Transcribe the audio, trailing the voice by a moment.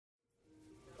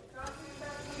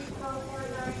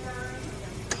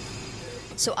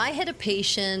So I had a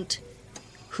patient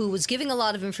who was giving a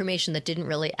lot of information that didn't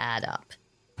really add up.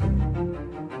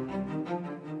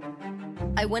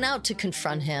 I went out to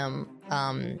confront him,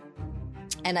 and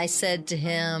I said to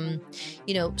him,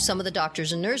 some of the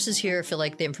doctors and nurses here feel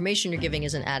like the information you're giving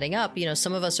isn't adding up.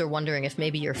 Some of us are wondering if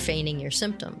maybe you're feigning your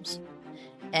symptoms.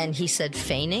 And he said,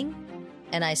 feigning?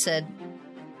 And I said,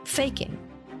 faking.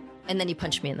 And then he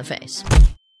punched me in the face.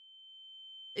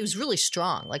 It was really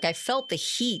strong. Like, I felt the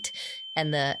heat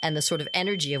and the sort of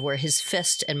energy of where his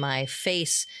fist and my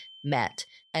face met.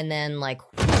 And then, like,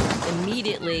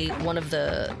 immediately one of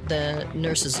the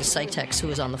nurses, the psych techs who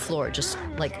was on the floor, just,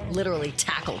 like, literally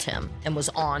tackled him and was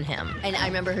on him. And I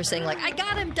remember her saying, like, I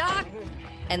got him, doc.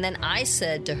 And then I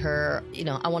said to her,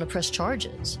 I want to press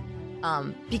charges.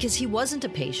 Because he wasn't a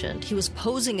patient. He was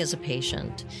posing as a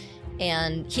patient.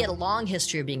 And he had a long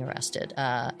history of being arrested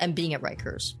and being at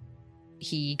Rikers.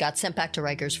 He got sent back to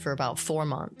Rikers for about 4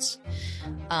 months.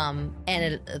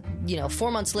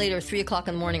 4 months later, 3 o'clock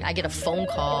in the morning, I get a phone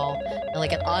call,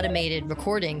 like an automated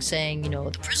recording saying,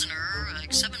 the prisoner,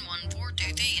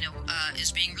 71423,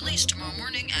 is being released tomorrow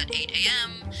morning at 8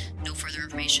 a.m. No further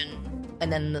information.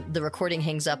 And then the recording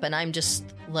hangs up, and I'm just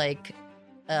like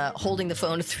holding the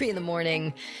phone at 3 in the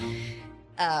morning,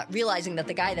 realizing that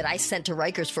the guy that I sent to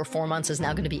Rikers for 4 months is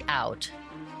now going to be out.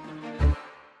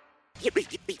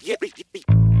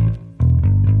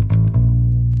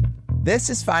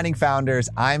 This is Finding Founders.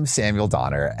 I'm Samuel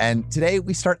Donner, and today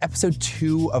we start episode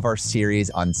 2 of our series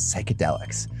on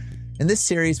psychedelics. In this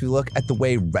series, we look at the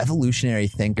way revolutionary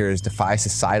thinkers defy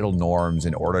societal norms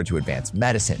in order to advance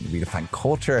medicine, redefine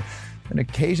culture, and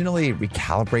occasionally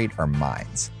recalibrate our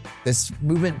minds. This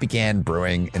movement began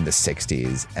brewing in the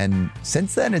 60s, and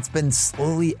since then it's been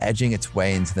slowly edging its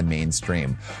way into the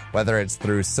mainstream, whether it's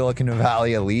through Silicon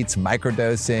Valley elites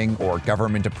microdosing or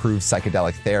government-approved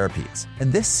psychedelic therapies.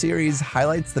 And this series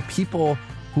highlights the people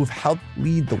who've helped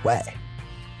lead the way.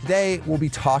 Today, we'll be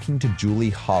talking to Julie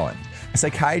Holland, a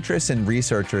psychiatrist and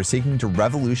researcher seeking to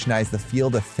revolutionize the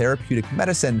field of therapeutic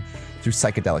medicine through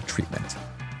psychedelic treatment.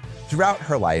 Throughout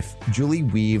her life, Julie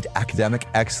weaved academic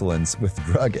excellence with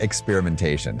drug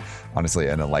experimentation. Honestly,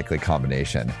 an unlikely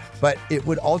combination. But it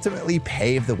would ultimately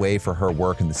pave the way for her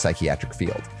work in the psychiatric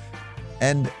field.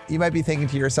 And you might be thinking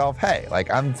to yourself, hey,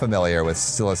 I'm familiar with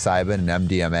psilocybin and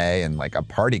MDMA in a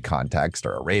party context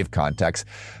or a rave context,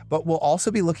 but we'll also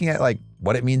be looking at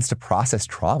what it means to process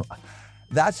trauma.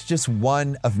 That's just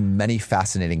one of many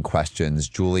fascinating questions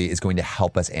Julie is going to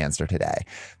help us answer today.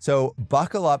 So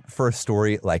buckle up for a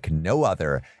story like no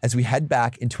other as we head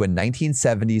back into a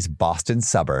 1970s Boston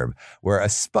suburb where a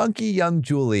spunky young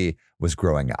Julie was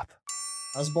growing up.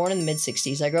 I was born in the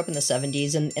mid-'60s. I grew up in the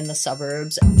 70s in the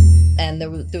suburbs. And there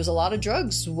was a lot of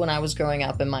drugs when I was growing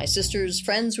up. And my sister's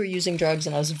friends were using drugs,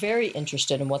 and I was very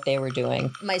interested in what they were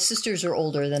doing. My sisters are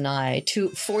older than I,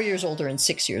 4 years older and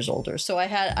 6 years older. So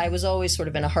I was always sort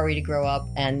of in a hurry to grow up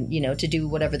and, to do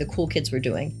whatever the cool kids were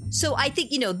doing. So I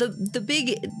think, the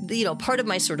big, part of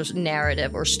my sort of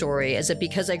narrative or story is that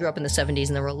because I grew up in the 70s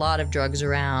and there were a lot of drugs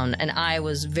around, and I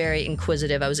was very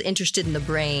inquisitive. I was interested in the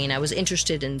brain. I was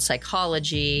interested in psychology.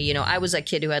 I was a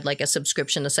kid who had a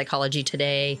subscription to Psychology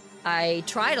Today. I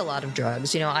tried a lot of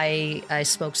drugs. I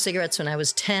smoked cigarettes when I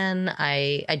was 10.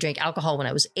 I drank alcohol when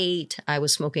I was 8. I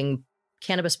was smoking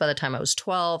cannabis by the time I was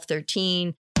 12,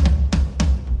 13.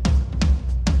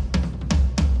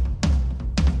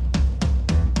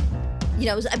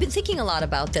 I've been thinking a lot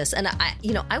about this, and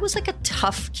I was a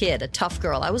tough kid, a tough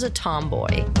girl. I was a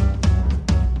tomboy.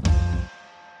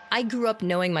 I grew up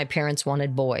knowing my parents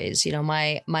wanted boys.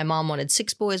 My mom wanted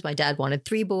 6 boys. My dad wanted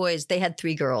 3 boys. They had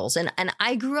 3 girls. And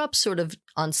I grew up sort of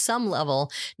on some level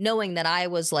knowing that I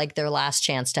was their last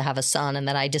chance to have a son and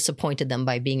that I disappointed them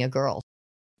by being a girl.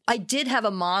 I did have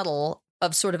a model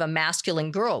of sort of a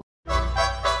masculine girl.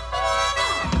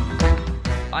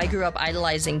 I grew up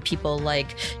idolizing people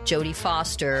like Jodie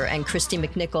Foster and Christy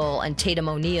McNichol and Tatum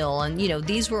O'Neal. And,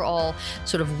 these were all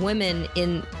sort of women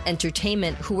in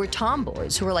entertainment who were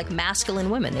tomboys, who were masculine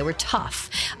women. They were tough.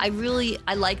 I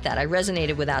like that. I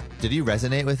resonated with that. Did you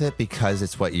resonate with it because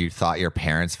it's what you thought your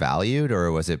parents valued? Or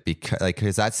was it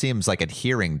because that seems like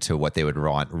adhering to what they would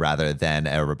want rather than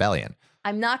a rebellion?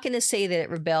 I'm not going to say that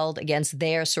it rebelled against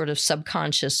their sort of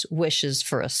subconscious wishes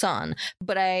for a son,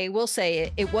 but I will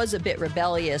say it was a bit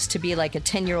rebellious to be like a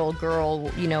 10-year-old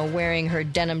girl, wearing her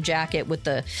denim jacket with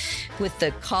the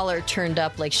collar turned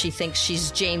up like she thinks she's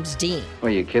James Dean.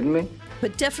 Are you kidding me?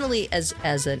 But definitely as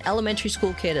an elementary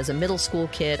school kid, as a middle school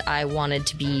kid, I wanted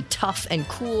to be tough and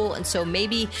cool. And so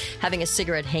maybe having a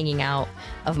cigarette hanging out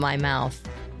of my mouth,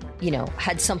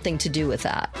 had something to do with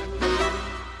that.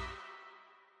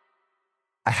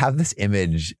 I have this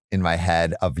image in my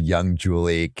head of young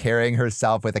Julie carrying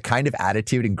herself with a kind of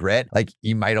attitude and grit like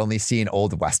you might only see in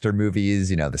old Western movies,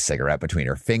 the cigarette between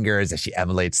her fingers as she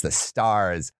emulates the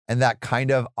stars, and that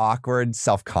kind of awkward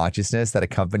self-consciousness that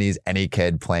accompanies any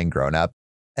kid playing grown-up.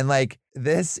 And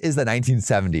this is the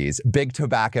 1970s. Big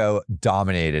tobacco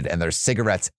dominated and there's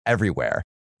cigarettes everywhere.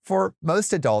 For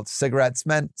most adults, cigarettes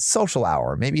meant social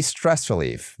hour, maybe stress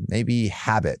relief, maybe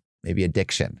habit, maybe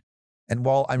addiction. And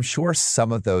while I'm sure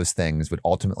some of those things would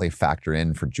ultimately factor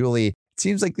in for Julie, it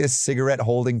seems like this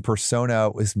cigarette-holding persona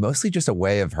was mostly just a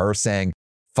way of her saying,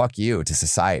 fuck you to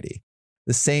society.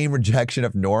 The same rejection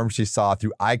of norms she saw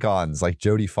through icons like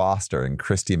Jodie Foster and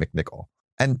Christy McNichol.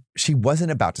 And she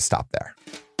wasn't about to stop there.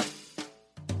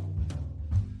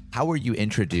 How were you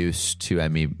introduced to,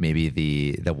 maybe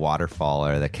the waterfall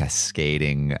or the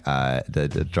cascading,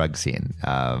 the drug scene,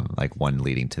 like one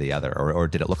leading to the other, or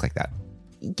did it look like that?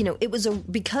 It was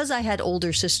because I had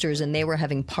older sisters and they were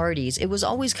having parties, it was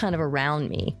always kind of around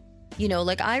me.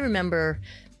 I remember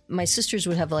my sisters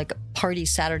would have a party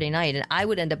Saturday night and I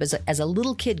would end up as a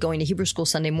little kid going to Hebrew school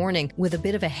Sunday morning with a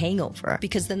bit of a hangover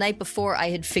because the night before I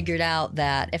had figured out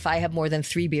that if I have more than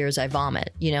 3 beers, I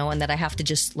vomit, and that I have to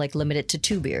just limit it to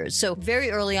 2 beers. So very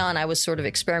early on, I was sort of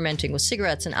experimenting with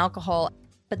cigarettes and alcohol,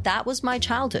 but that was my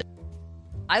childhood.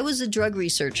 I was a drug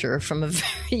researcher from a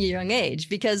very young age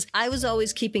because I was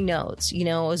always keeping notes. I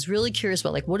was really curious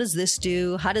about what does this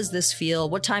do? How does this feel?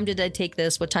 What time did I take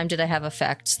this? What time did I have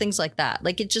effects? Things like that.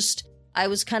 I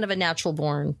was kind of a natural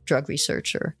born drug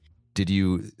researcher. Did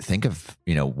you think of,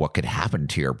 what could happen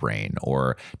to your brain?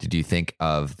 Or did you think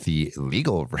of the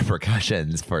legal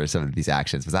repercussions for some of these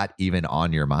actions? Was that even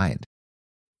on your mind?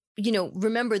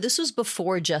 Remember, this was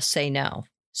before Just Say No.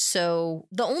 So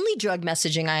the only drug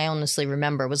messaging I honestly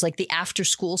remember was the after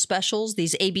school specials,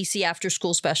 these ABC after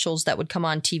school specials that would come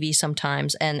on TV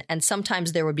sometimes. And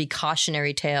sometimes there would be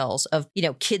cautionary tales of,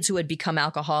 kids who had become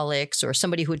alcoholics or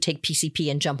somebody who would take PCP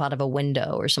and jump out of a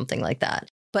window or something like that.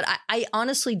 But I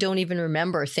honestly don't even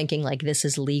remember thinking this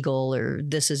is legal or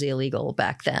this is illegal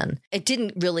back then. It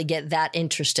didn't really get that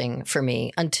interesting for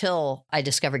me until I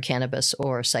discovered cannabis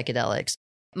or psychedelics.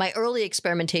 My early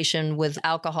experimentation with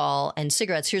alcohol and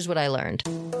cigarettes, here's what I learned.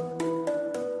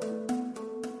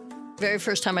 Very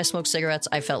first time I smoked cigarettes,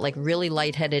 I felt really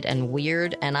lightheaded and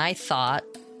weird. And I thought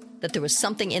that there was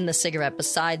something in the cigarette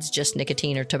besides just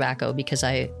nicotine or tobacco because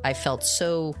I felt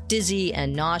so dizzy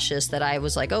and nauseous that I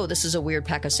was oh, this is a weird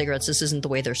pack of cigarettes. This isn't the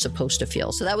way they're supposed to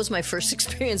feel. So that was my first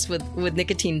experience with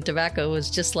nicotine and tobacco, was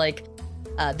just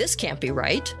this can't be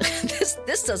right.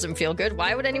 This doesn't feel good.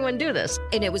 Why would anyone do this?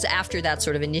 And it was after that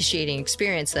sort of initiating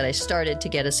experience that I started to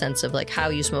get a sense of how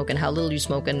you smoke and how little you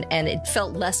smoke. And it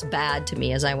felt less bad to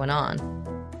me as I went on.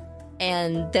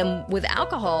 And then with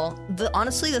alcohol,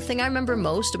 honestly, the thing I remember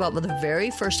most about the very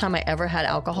first time I ever had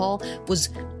alcohol was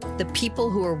the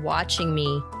people who were watching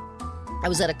me. I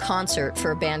was at a concert for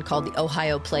a band called the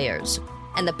Ohio Players.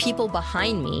 And the people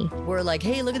behind me were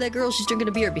hey, look at that girl, she's drinking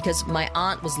a beer, because my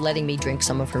aunt was letting me drink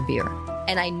some of her beer.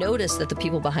 And I noticed that the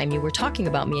people behind me were talking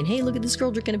about me and, hey, look at this girl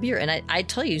drinking a beer. And I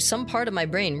tell you, some part of my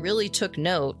brain really took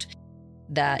note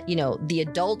that, the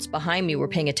adults behind me were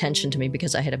paying attention to me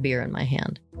because I had a beer in my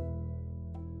hand.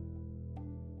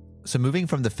 So moving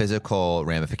from the physical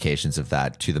ramifications of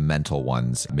that to the mental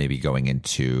ones, maybe going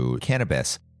into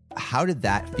cannabis, how did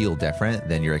that feel different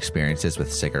than your experiences with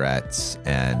cigarettes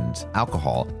and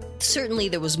alcohol? Certainly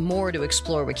there was more to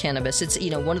explore with cannabis. It's,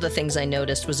 one of the things I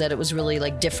noticed was that it was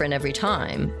really different every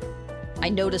time. I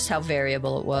noticed how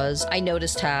variable it was. I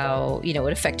noticed how, it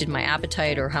affected my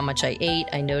appetite or how much I ate.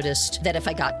 I noticed that if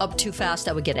I got up too fast,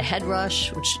 I would get a head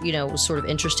rush, which, was sort of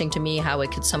interesting to me, how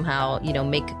it could somehow,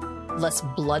 make less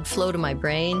blood flow to my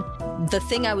brain. The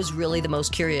thing I was really the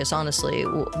most curious, honestly,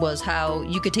 was how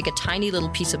you could take a tiny little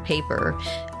piece of paper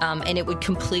and it would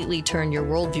completely turn your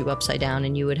worldview upside down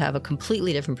and you would have a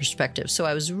completely different perspective. So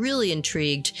I was really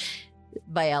intrigued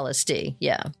by LSD.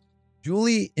 Yeah.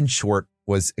 Julie, in short,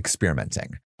 was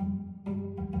experimenting.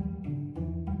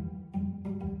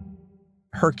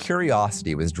 Her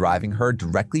curiosity was driving her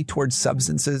directly towards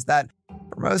substances that,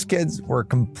 for most kids, were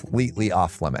completely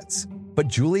off limits. But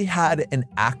Julie had an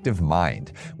active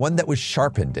mind, one that was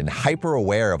sharpened and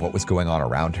hyper-aware of what was going on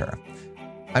around her.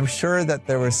 I'm sure that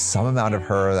there was some amount of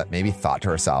her that maybe thought to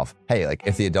herself, hey,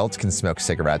 if the adults can smoke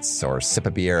cigarettes or sip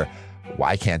a beer,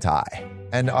 why can't I?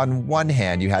 And on one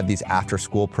hand, you had these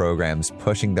after-school programs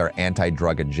pushing their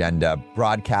anti-drug agenda,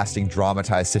 broadcasting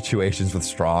dramatized situations with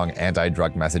strong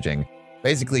anti-drug messaging,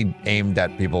 basically aimed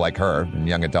at people like her and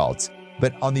young adults.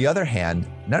 But on the other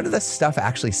hand, none of this stuff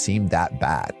actually seemed that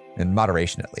bad. in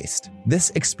moderation at least. This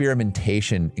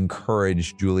experimentation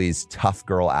encouraged Julie's tough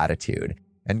girl attitude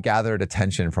and gathered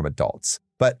attention from adults.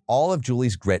 But all of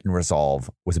Julie's grit and resolve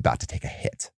was about to take a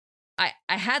hit.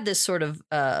 I had this sort of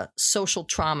social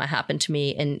trauma happen to me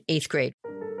in 8th grade.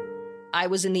 I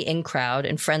was in the in crowd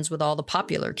and friends with all the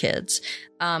popular kids,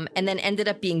 and then ended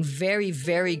up being very,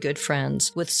 very good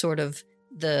friends with sort of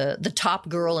the top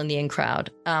girl in the in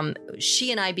crowd.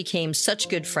 She and I became such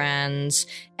good friends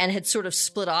and had sort of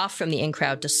split off from the in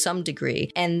crowd to some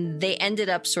degree. And they ended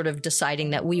up sort of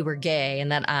deciding that we were gay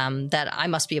and that I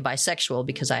must be a bisexual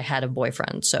because I had a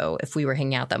boyfriend. So if we were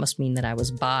hanging out, that must mean that I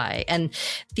was bi. And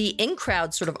the in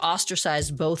crowd sort of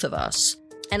ostracized both of us.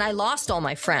 And I lost all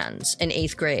my friends in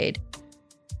 8th grade.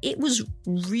 It was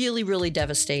really, really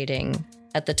devastating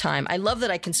at the time. I love that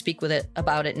I can speak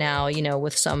about it now,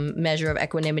 with some measure of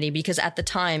equanimity, because at the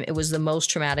time it was the most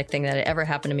traumatic thing that had ever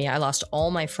happened to me. I lost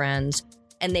all my friends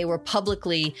and they were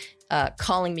publicly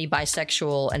calling me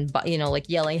bisexual and, like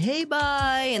yelling, "Hey,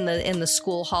 bye," in the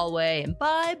school hallway and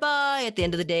 "Bye, bye" at the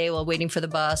end of the day while waiting for the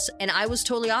bus. And I was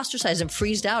totally ostracized and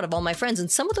freezed out of all my friends. And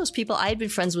some of those people I had been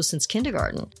friends with since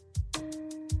kindergarten.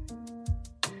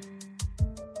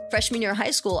 Freshman year of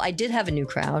high school, I did have a new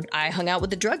crowd. I hung out with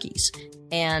the druggies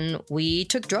and we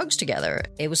took drugs together.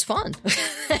 It was fun.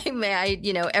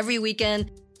 Every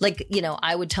weekend,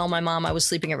 I would tell my mom I was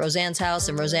sleeping at Roseanne's house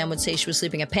and Roseanne would say she was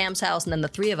sleeping at Pam's house. And then the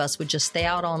three of us would just stay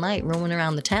out all night roaming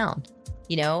around the town,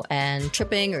 and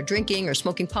tripping or drinking or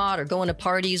smoking pot or going to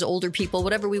parties, older people,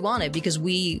 whatever we wanted, because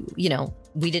we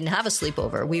didn't have a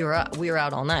sleepover. We were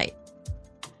out all night.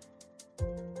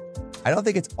 I don't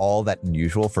think it's all that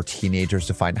unusual for teenagers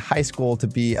to find high school to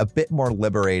be a bit more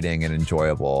liberating and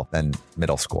enjoyable than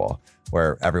middle school,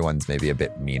 where everyone's maybe a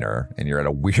bit meaner and you're at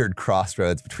a weird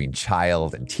crossroads between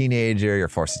child and teenager. You're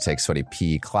forced to take sweaty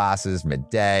PE classes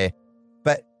midday.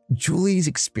 But Julie's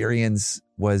experience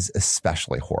was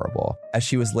especially horrible, as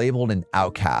she was labeled an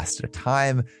outcast at a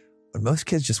time when most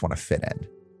kids just want to fit in.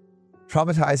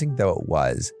 Traumatizing though it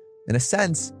was, in a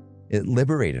sense, it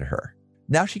liberated her.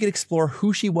 Now she could explore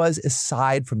who she was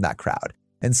aside from that crowd,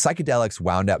 and psychedelics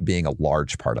wound up being a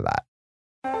large part of that.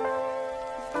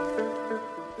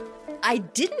 I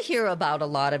didn't hear about a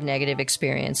lot of negative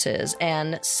experiences,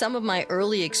 and some of my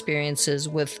early experiences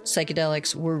with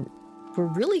psychedelics were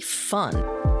really fun.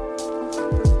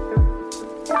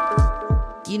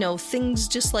 Things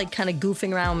just like kind of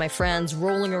goofing around with my friends,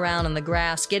 rolling around in the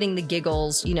grass, getting the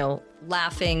giggles,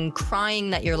 laughing,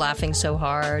 crying that you're laughing so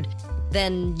hard.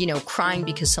 Then, crying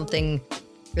because something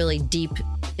really deep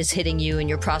is hitting you and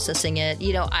you're processing it.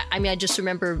 I just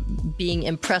remember being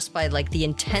impressed by the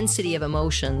intensity of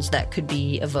emotions that could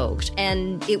be evoked.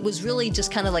 And it was really just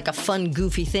kind of like a fun,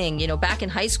 goofy thing. Back in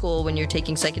high school when you're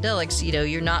taking psychedelics,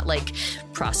 you're not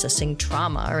processing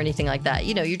trauma or anything like that.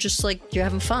 You're just you're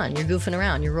having fun. You're goofing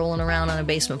around. You're rolling around on a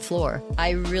basement floor. I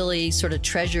really sort of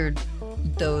treasured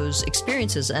those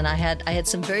experiences, and I had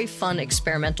some very fun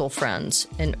experimental friends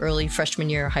in early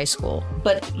freshman year of high school.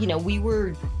 But we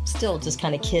were still just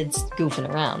kind of kids goofing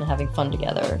around and having fun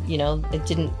together.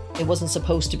 It wasn't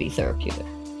supposed to be therapeutic.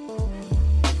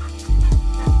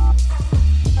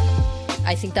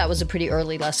 I think that was a pretty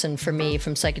early lesson for me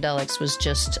from psychedelics, was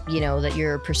just that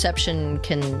your perception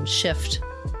can shift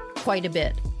quite a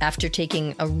bit after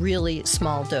taking a really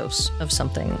small dose of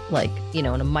something in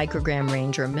a microgram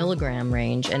range or a milligram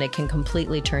range, and it can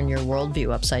completely turn your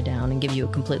worldview upside down and give you a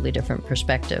completely different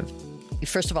perspective.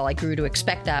 First of all, I grew to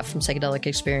expect that from psychedelic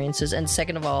experiences. And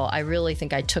second of all, I really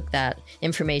think I took that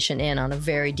information in on a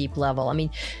very deep level. I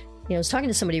was talking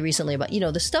to somebody recently about,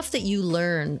 the stuff that you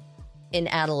learn in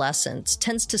adolescence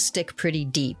tends to stick pretty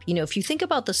deep. If you think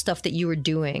about the stuff that you were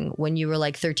doing when you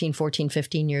were 13, 14,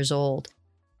 15 years old,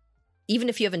 even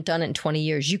if you haven't done it in 20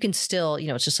 years, you can still,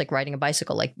 it's just like riding a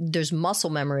bicycle. There's muscle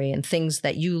memory and things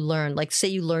that you learn, say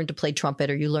you learned to play trumpet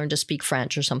or you learned to speak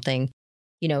French or something,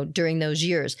 during those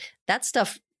years. That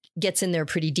stuff gets in there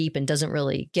pretty deep and doesn't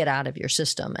really get out of your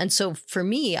system. And so for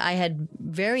me, I had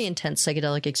very intense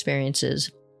psychedelic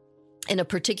experiences in a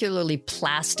particularly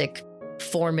plastic,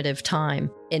 formative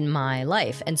time in my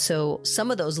life. And so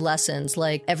some of those lessons,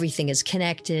 like everything is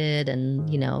connected and,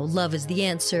 love is the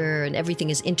answer and everything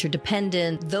is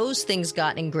interdependent, those things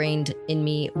got ingrained in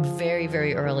me very,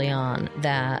 very early on,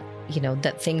 that,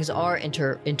 that things are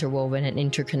interwoven and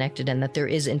interconnected, and that there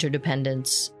is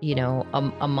interdependence,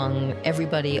 among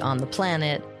everybody on the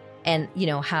planet, and,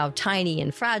 how tiny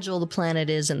and fragile the planet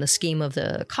is in the scheme of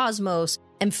the cosmos,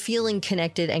 and feeling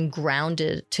connected and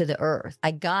grounded to the earth. I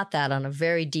got that on a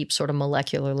very deep sort of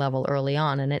molecular level early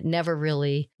on, and it never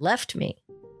really left me.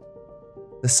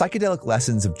 The psychedelic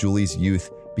lessons of Julie's youth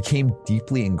became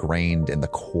deeply ingrained in the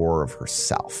core of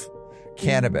herself.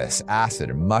 Cannabis, acid,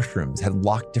 and mushrooms had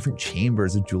locked different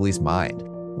chambers of Julie's mind,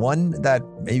 one that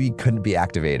maybe couldn't be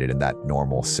activated in that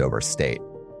normal, sober state.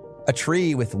 A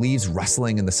tree with leaves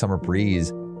rustling in the summer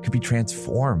breeze could be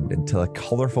transformed into a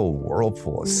colorful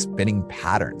whirlpool of spinning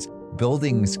patterns.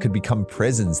 Buildings could become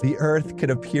prisons. The earth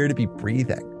could appear to be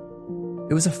breathing.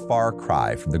 It was a far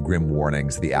cry from the grim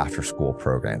warnings of the after-school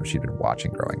program she'd been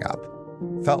watching growing up.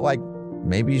 Felt like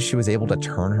maybe she was able to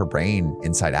turn her brain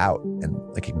inside out and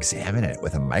examine it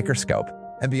with a microscope.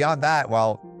 And beyond that,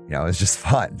 well, it was just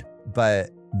fun. But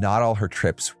not all her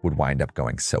trips would wind up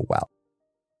going so well.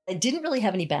 I didn't really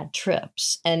have any bad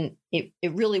trips. And it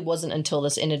really wasn't until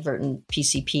this inadvertent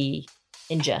PCP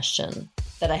ingestion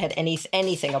that I had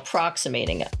anything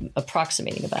approximating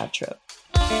a bad trip.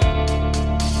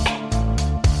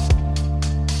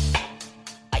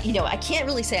 I can't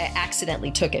really say I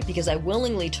accidentally took it because I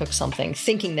willingly took something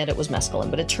thinking that it was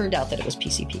mescaline, but it turned out that it was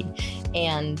PCP.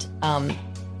 And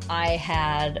I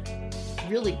had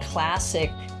really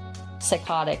classic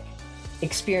psychotic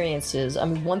experiences. I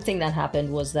mean, one thing that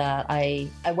happened was that I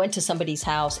went to somebody's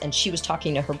house and she was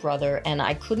talking to her brother, and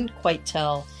I couldn't quite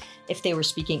tell if they were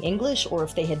speaking English or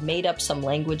if they had made up some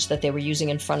language that they were using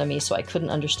in front of me, so I couldn't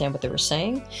understand what they were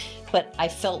saying. But I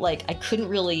felt like I couldn't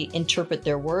really interpret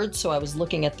their words, so I was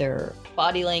looking at their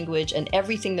body language, and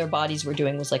everything their bodies were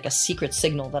doing was like a secret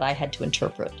signal that I had to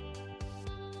interpret.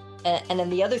 And then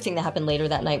the other thing that happened later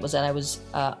that night was that I was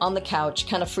on the couch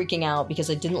kind of freaking out because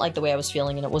I didn't like the way I was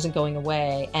feeling and it wasn't going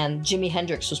away. And Jimi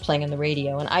Hendrix was playing on the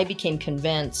radio. And I became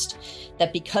convinced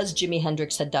that because Jimi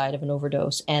Hendrix had died of an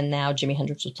overdose and now Jimi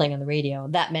Hendrix was playing on the radio,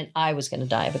 that meant I was going to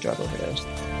die of a drug overdose.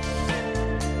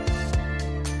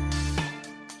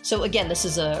 So again, this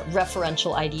is a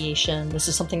referential ideation. This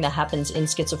is something that happens in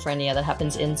schizophrenia, that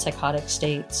happens in psychotic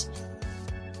states.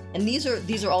 And these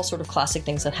are all sort of classic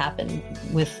things that happen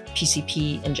with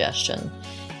PCP ingestion.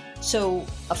 So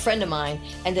a friend of mine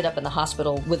ended up in the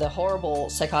hospital with a horrible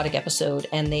psychotic episode,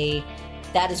 and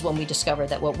that is when we discovered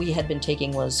that what we had been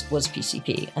taking was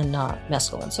PCP and not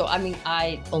mescaline. So, I mean,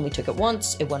 I only took it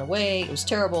once, it went away, it was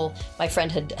terrible. My friend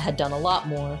had done a lot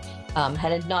more,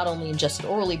 had not only ingested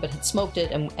orally, but had smoked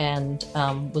it and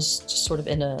was just sort of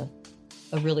in a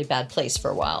really bad place for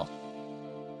a while.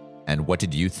 And what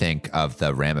did you think of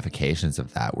the ramifications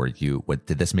of that?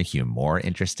 Did this make you more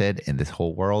interested in this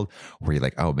whole world? Were you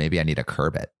like, oh, maybe I need to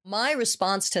curb it? My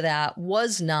response to that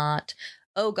was not,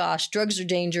 oh gosh, drugs are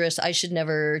dangerous, I should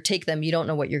never take them, you don't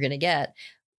know what you're going to get.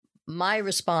 My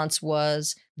response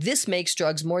was, this makes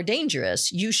drugs more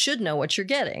dangerous. You should know what you're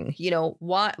getting.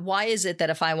 Why is it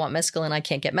that if I want mescaline, I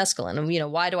can't get mescaline?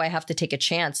 And, why do I have to take a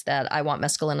chance that I want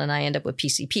mescaline and I end up with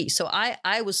PCP? So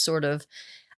I was sort of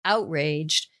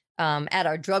outraged at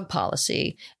our drug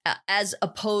policy, as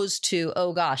opposed to,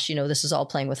 oh gosh, this is all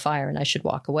playing with fire and I should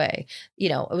walk away.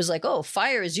 It was like, oh,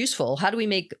 fire is useful. How do we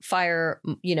make fire,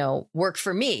 work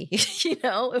for me?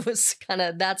 It was kind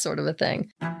of that sort of a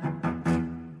thing.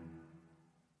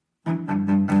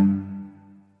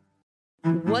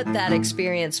 What that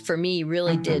experience for me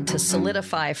really did to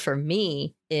solidify for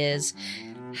me is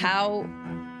how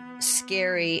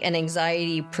scary and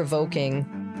anxiety provoking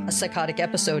a psychotic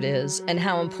episode is, and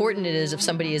how important it is if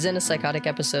somebody is in a psychotic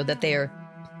episode that they are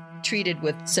treated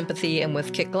with sympathy and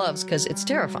with kid gloves, because it's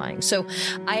terrifying. So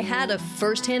I had a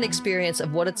firsthand experience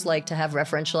of what it's like to have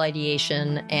referential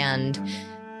ideation and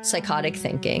psychotic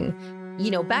thinking.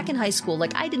 Back in high school,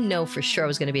 I didn't know for sure I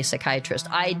was going to be a psychiatrist.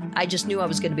 I just knew I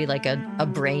was going to be like a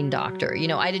brain doctor.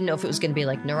 I didn't know if it was going to be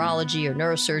like neurology or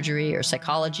neurosurgery or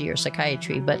psychology or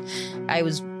psychiatry, but I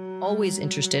was always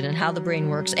interested in how the brain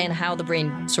works and how the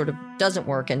brain sort of doesn't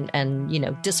work and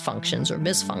dysfunctions or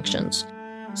misfunctions.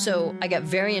 So I got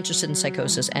very interested in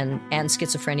psychosis and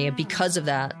schizophrenia because of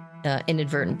that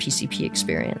inadvertent PCP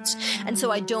experience. And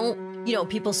so I don't,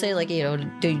 people say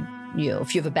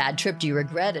if you have a bad trip, do you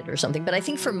regret it or something? But I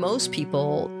think for most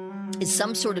people, it's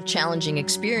some sort of challenging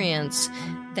experience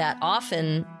that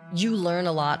often you learn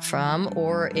a lot from,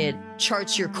 or it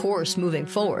charts your course moving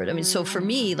forward. I mean, so for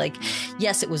me,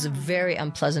 yes, it was a very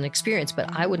unpleasant experience,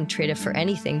 but I wouldn't trade it for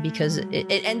anything because it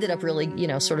ended up really,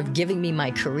 sort of giving me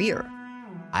my career.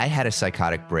 I had a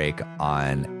psychotic break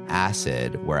on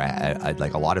acid where I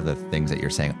like a lot of the things that you're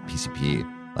saying, PCP,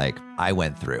 I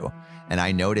went through. And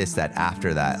I noticed that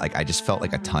after that, I just felt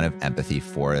a ton of empathy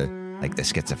for the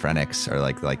schizophrenics or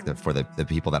for the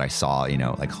people that I saw,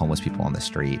 homeless people on the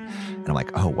street. And I'm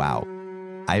like, oh, wow,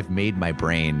 I've made my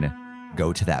brain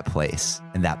go to that place.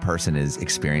 And that person is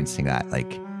experiencing that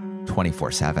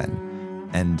 24/7.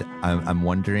 And I'm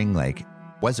wondering,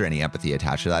 Was there any empathy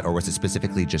attached to that, or was it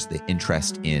specifically just the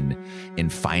interest in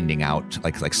finding out,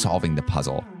 like solving the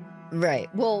puzzle?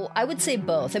 Right. Well, I would say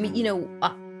both. I mean,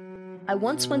 I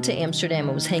once went to Amsterdam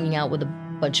and was hanging out with a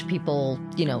bunch of people,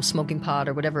 smoking pot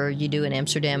or whatever you do in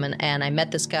Amsterdam. And I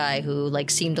met this guy who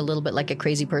seemed a little bit like a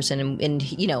crazy person.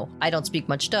 And I don't speak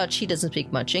much Dutch. He doesn't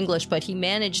speak much English, but he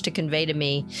managed to convey to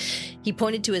me, he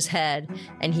pointed to his head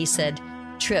and he said,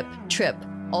 trip,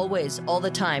 always, all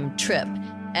the time, trip.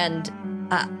 And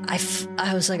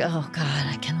I was like, oh God,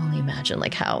 I can only imagine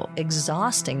how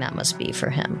exhausting that must be for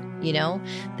him,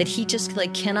 that he just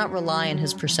cannot rely on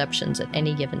his perceptions at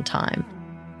any given time.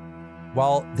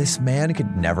 While this man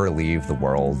could never leave the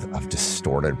world of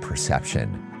distorted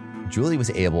perception, Julie was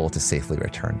able to safely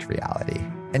return to reality.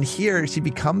 And here she'd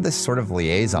become this sort of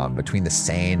liaison between the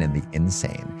sane and the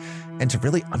insane. And to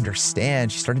really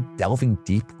understand, she started delving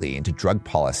deeply into drug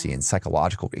policy and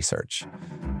psychological research.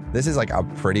 This is a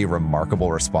pretty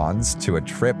remarkable response to a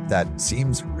trip that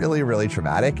seems really, really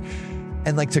traumatic.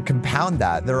 And to compound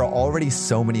that, there are already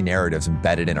so many narratives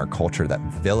embedded in our culture that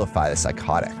vilify the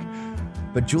psychotic.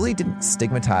 But Julie didn't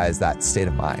stigmatize that state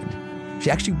of mind. She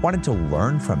actually wanted to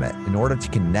learn from it in order to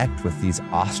connect with these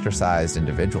ostracized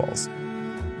individuals.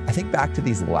 I think back to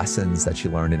these lessons that she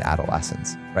learned in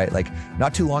adolescence, right?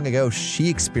 Not too long ago, she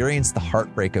experienced the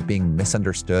heartbreak of being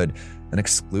misunderstood and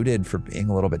excluded for being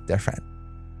a little bit different.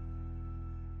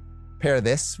 Pair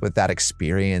this with that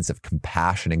experience of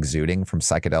compassion exuding from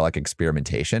psychedelic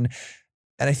experimentation,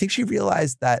 and I think she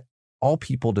realized that all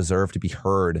people deserve to be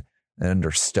heard and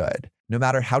understood, no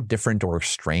matter how different or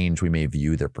strange we may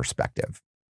view their perspective.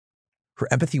 Her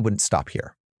empathy wouldn't stop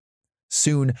here.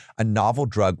 Soon, a novel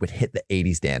drug would hit the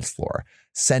 80s dance floor,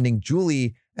 sending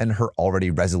Julie and her already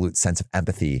resolute sense of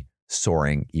empathy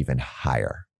soaring even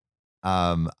higher.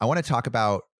 I want to talk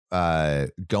about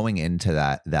going into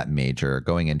that major,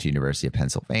 going into University of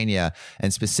Pennsylvania,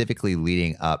 and specifically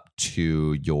leading up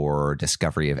to your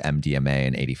discovery of MDMA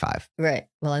in 85. Right.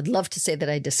 Well, I'd love to say that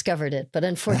I discovered it, but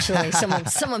unfortunately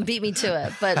someone beat me to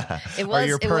it. But it was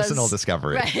your personal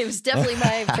discovery. Right. It was definitely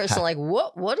my personal,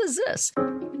 what is this?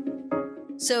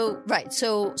 So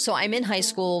I'm in high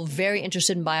school, very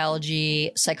interested in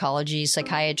biology, psychology,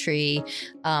 psychiatry,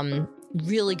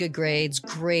 really good grades,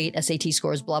 great SAT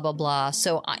scores, blah, blah, blah.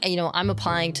 So, I'm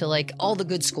applying to all the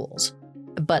good schools.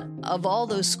 But of all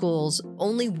those schools,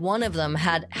 only one of them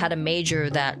had a major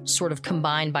that sort of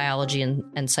combined biology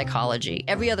and psychology.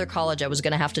 Every other college, I was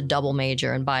going to have to double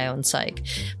major in bio and psych.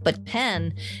 But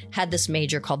Penn had this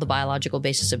major called the biological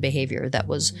basis of behavior that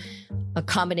was a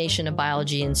combination of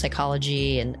biology and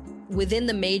psychology. And within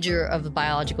the major of the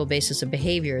biological basis of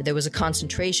behavior, there was a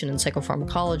concentration in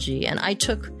psychopharmacology. And I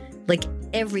took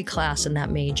every class in that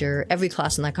major, every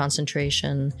class in that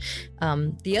concentration.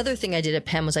 The other thing I did at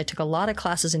Penn was I took a lot of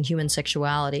classes in human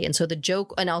sexuality. And so the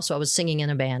joke, and also I was singing in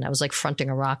a band. I was fronting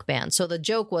a rock band. So the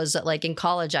joke was that in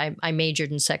college, I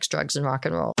majored in sex, drugs, and rock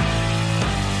and roll.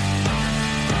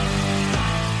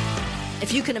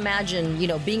 If you can imagine,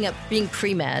 being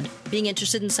pre-med, being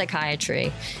interested in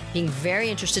psychiatry, being very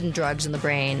interested in drugs in the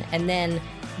brain, and then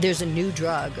there's a new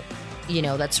drug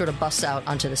that sort of busts out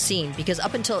onto the scene. Because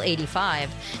up until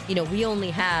 85, we only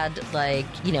had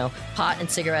pot and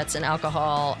cigarettes and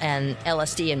alcohol and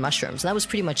LSD and mushrooms. And that was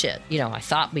pretty much it. I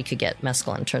thought we could get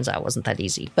mescaline. Turns out it wasn't that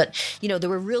easy. But, there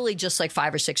were really just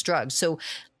 5 or 6 drugs. So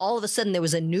all of a sudden there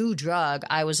was a new drug.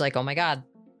 I was like, oh my God,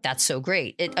 that's so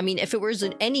great. If it was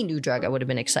any new drug, I would have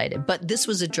been excited. But this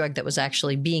was a drug that was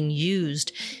actually being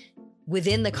used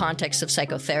within the context of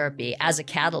psychotherapy as a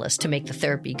catalyst to make the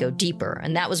therapy go deeper.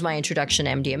 And that was my introduction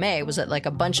to MDMA, was that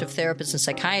a bunch of therapists and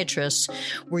psychiatrists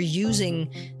were using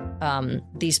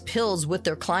these pills with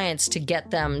their clients to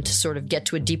get them to sort of get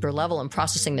to a deeper level and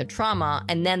processing their trauma.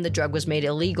 And then the drug was made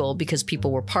illegal because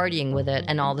people were partying with it,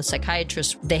 and all the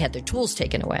psychiatrists, they had their tools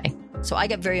taken away. So I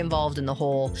got very involved in the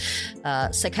whole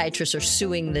psychiatrists are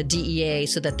suing the DEA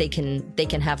so that they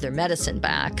can have their medicine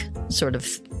back sort of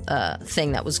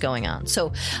thing that was going on.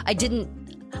 So I did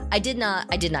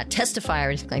not testify or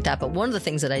anything like that. But one of the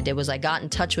things that I did was I got in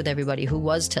touch with everybody who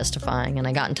was testifying, and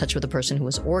I got in touch with the person who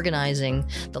was organizing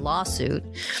the lawsuit.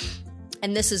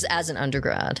 And this is as an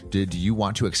undergrad. Did you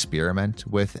want to experiment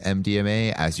with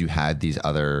MDMA as you had these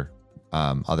other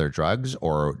drugs,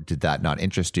 or did that not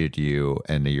interest you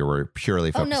and you were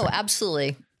purely focusing? Oh, no,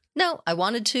 absolutely. No, I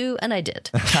wanted to, and I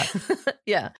did.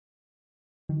 Yeah.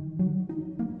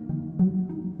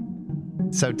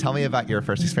 So tell me about your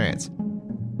first experience.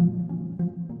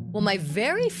 Well, my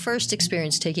very first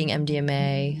experience taking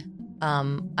MDMA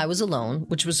I was alone,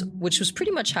 which was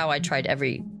pretty much how I tried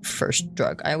every first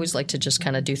drug. I always like to just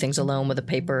kind of do things alone with a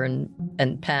paper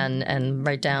and pen and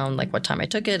write down like what time I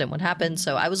took it and what happened.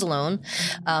 So I was alone.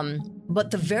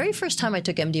 But the very first time I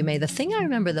took MDMA, the thing I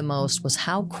remember the most was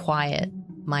how quiet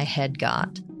my head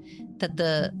got. That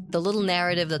the little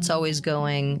narrative that's always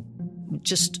going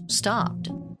just stopped.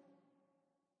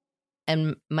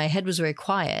 And my head was very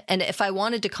quiet. And if I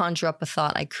wanted to conjure up a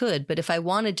thought, I could. But if I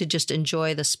wanted to just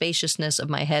enjoy the spaciousness of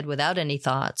my head without any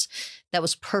thoughts, that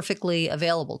was perfectly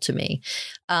available to me.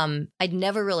 I'd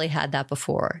never really had that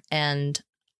before. And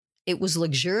it was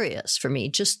luxurious for me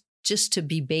just to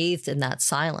be bathed in that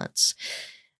silence.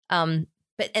 And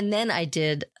then I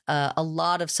did a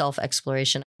lot of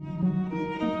self-exploration.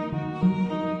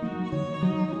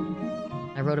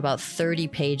 I wrote about 30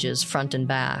 pages front and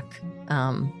back.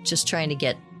 Just trying to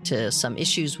get to some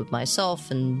issues with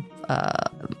myself and,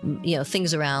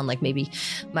 things around like maybe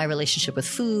my relationship with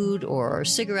food or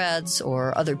cigarettes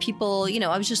or other people.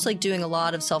 I was just like doing a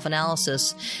lot of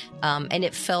self-analysis, and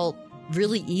it felt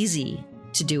really easy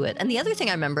to do it. And the other thing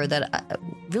I remember that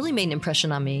really made an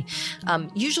impression on me,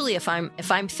 usually if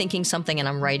I'm thinking something and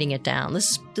I'm writing it down,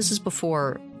 this is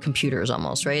before computers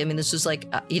almost, right? I mean, this was like,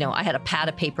 I had a pad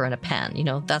of paper and a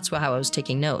pen, that's how I was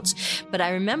taking notes. But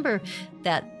I remember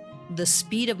that the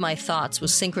speed of my thoughts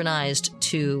was synchronized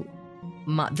to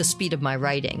the speed of my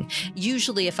writing.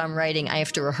 Usually if I'm writing, I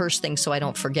have to rehearse things so I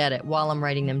don't forget it while I'm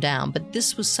writing them down. But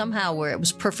this was somehow where it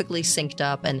was perfectly synced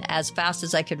up, and as fast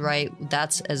as I could write,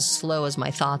 that's as slow as my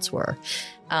thoughts were.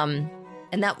 And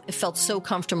that it felt so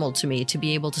comfortable to me to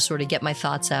be able to sort of get my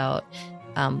thoughts out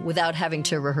without having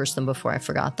to rehearse them before I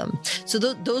forgot them. So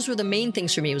those were the main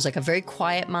things for me. It was like a very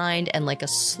quiet mind and like a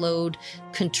slowed,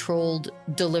 controlled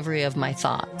delivery of my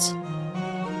thoughts.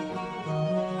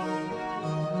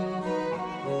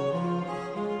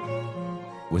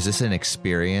 Was this an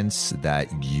experience that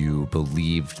you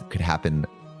believed could happen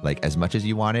like as much as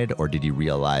you wanted, or did you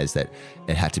realize that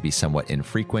it had to be somewhat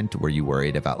infrequent? Were you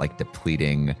worried about like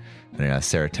depleting,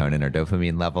 serotonin or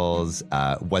dopamine levels?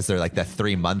 Was there like the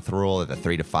 3-month rule or the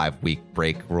 3 to 5 week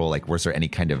break rule? Like, was there any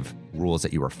kind of rules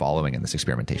that you were following in this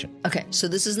experimentation? Okay, so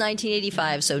this is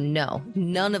 1985, so no,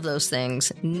 none of those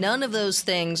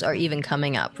things are even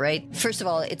coming up, right? First of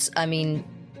all,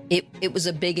 it was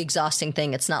a big, exhausting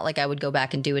thing. It's not like I would go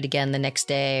back and do it again the next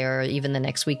day or even the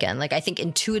next weekend. Like, I think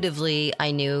intuitively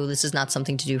I knew this is not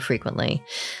something to do frequently.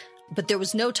 But there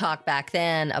was no talk back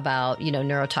then about,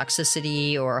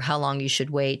 neurotoxicity or how long you should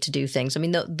wait to do things. I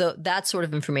mean, that sort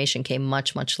of information came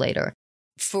much, much later.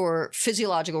 For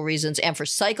physiological reasons and for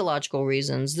psychological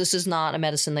reasons, this is not a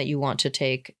medicine that you want to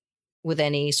take with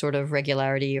any sort of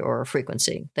regularity or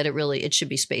frequency, that it should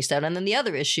be spaced out. And then the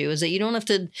other issue is that you don't have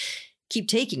to keep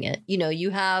taking it. You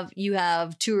have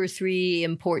 2 or 3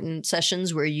 important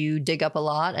sessions where you dig up a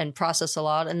lot and process a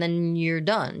lot, and then you're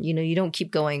done. You don't keep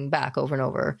going back over and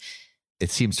over. It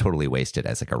seems totally wasted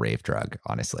as like a rave drug,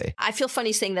 honestly. I feel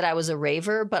funny saying that I was a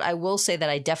raver, but I will say that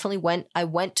I definitely went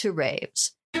to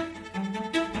raves.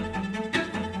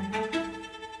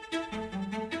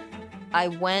 I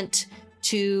went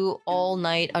to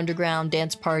all-night underground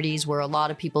dance parties where a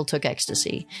lot of people took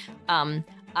ecstasy.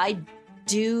 I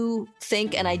do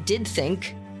think, and I did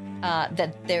think,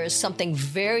 that there is something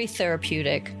very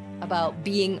therapeutic about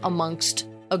being amongst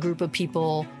a group of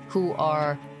people who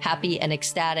are happy and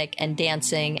ecstatic and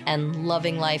dancing and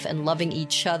loving life and loving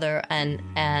each other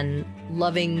and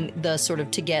loving the sort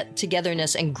of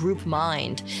togetherness and group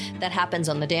mind that happens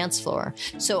on the dance floor.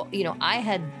 So, I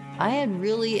had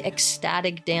really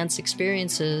ecstatic dance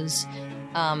experiences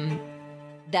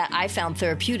that I found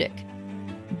therapeutic.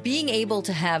 Being able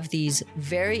to have these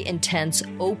very intense,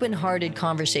 open-hearted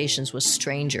conversations with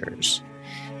strangers,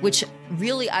 which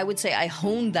really, I would say I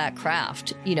honed that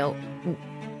craft,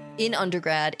 in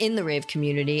undergrad, in the rave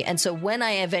community. And so when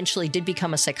I eventually did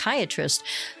become a psychiatrist,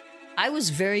 I was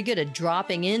very good at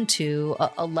dropping into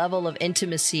a level of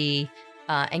intimacy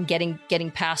and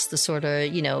getting past the sort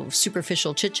of,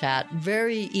 superficial chit-chat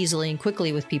very easily and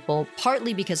quickly with people,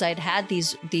 partly because I'd had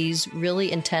these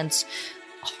really intense,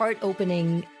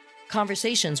 heart-opening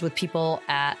conversations with people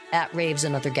at raves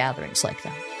and other gatherings like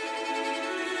that.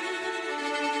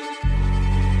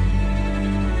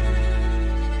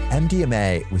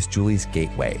 MDMA was Julie's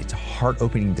gateway to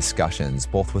heart-opening discussions,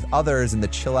 both with others in the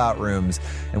chill-out rooms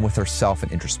and with herself in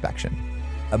introspection.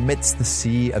 Amidst the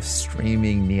sea of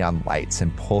streaming neon lights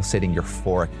and pulsating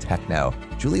euphoric techno,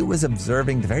 Julie was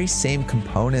observing the very same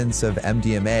components of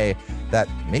MDMA that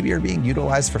maybe are being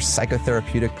utilized for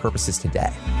psychotherapeutic purposes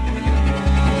today.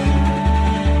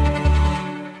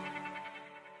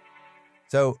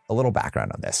 So, a little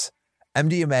background on this.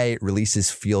 MDMA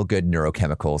releases feel-good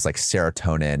neurochemicals like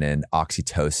serotonin and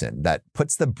oxytocin that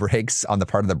puts the brakes on the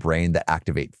part of the brain that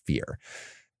activate fear.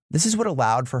 This is what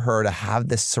allowed for her to have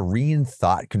this serene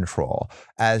thought control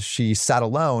as she sat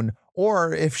alone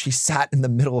or if she sat in the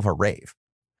middle of a rave.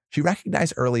 She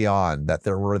recognized early on that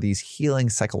there were these healing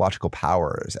psychological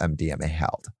powers MDMA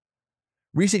held.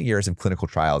 Recent years of clinical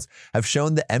trials have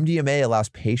shown that MDMA allows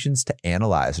patients to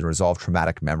analyze and resolve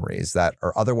traumatic memories that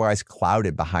are otherwise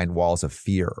clouded behind walls of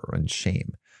fear and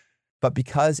shame. But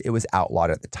because it was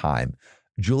outlawed at the time,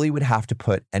 Julie would have to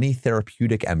put any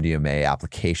therapeutic MDMA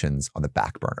applications on the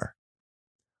back burner.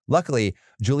 Luckily,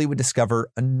 Julie would discover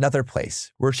another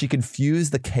place where she could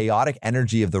fuse the chaotic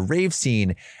energy of the rave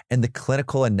scene and the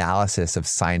clinical analysis of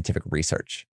scientific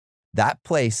research. That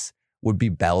place would be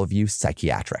Bellevue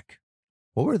Psychiatric.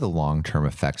 What were the long-term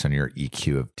effects on your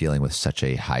EQ of dealing with such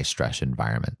a high-stress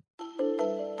environment?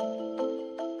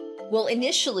 Well,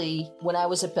 initially, when I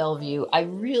was at Bellevue, I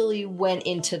really went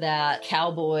into that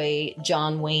cowboy,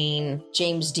 John Wayne,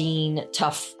 James Dean,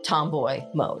 tough tomboy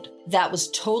mode. That was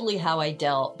totally how I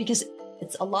dealt, because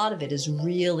a lot of it is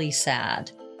really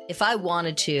sad. If I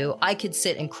wanted to, I could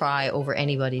sit and cry over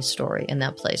anybody's story in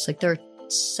that place. Like, they're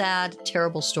sad,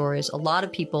 terrible stories. A lot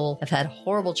of people have had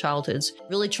horrible childhoods,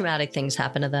 really traumatic things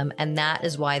happen to them, and that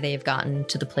is why they have gotten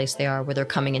to the place they are, where they're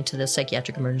coming into the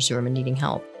psychiatric emergency room and needing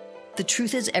help. The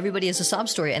truth is, everybody has a sob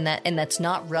story, and that's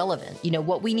not relevant. You know,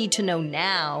 what we need to know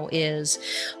now is,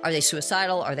 are they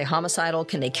suicidal? Are they homicidal?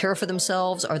 Can they care for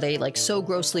themselves? Are they like so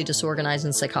grossly disorganized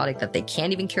and psychotic that they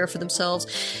can't even care for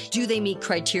themselves? Do they meet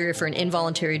criteria for an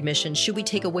involuntary admission? Should we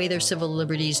take away their civil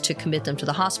liberties to commit them to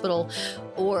the hospital?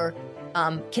 Or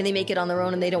can they make it on their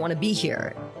own and they don't want to be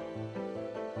here?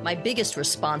 My biggest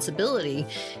responsibility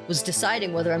was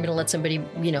deciding whether I'm going to let somebody,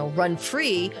 run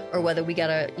free, or whether we got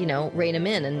to, rein them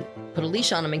in and put a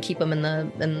leash on them and keep them in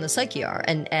the psych ER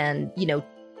and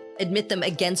admit them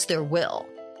against their will.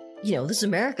 This is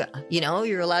America.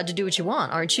 You're allowed to do what you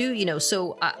want, aren't you?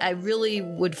 So I really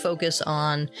would focus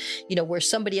on, where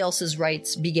somebody else's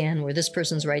rights began, where this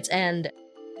person's rights end.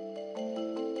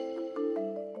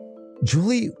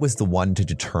 Julie was the one to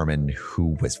determine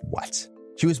who was what.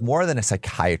 She was more than a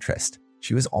psychiatrist.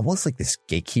 She was almost like this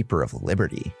gatekeeper of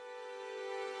liberty.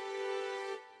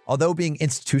 Although being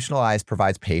institutionalized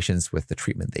provides patients with the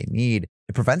treatment they need,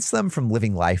 it prevents them from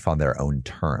living life on their own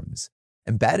terms.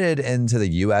 Embedded into the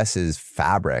U.S.'s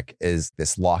fabric is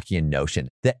this Lockean notion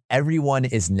that everyone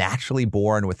is naturally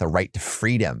born with a right to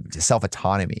freedom, to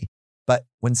self-autonomy. But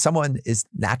when someone is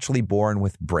naturally born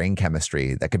with brain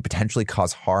chemistry that could potentially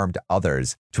cause harm to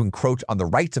others, to encroach on the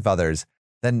rights of others,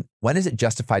 then when is it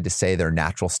justified to say their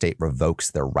natural state revokes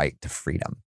their right to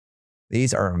freedom?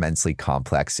 These are immensely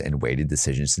complex and weighted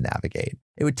decisions to navigate.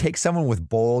 It would take someone with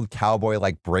bold,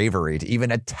 cowboy-like bravery to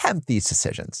even attempt these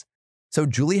decisions. So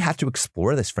Julie had to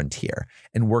explore this frontier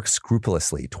and work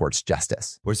scrupulously towards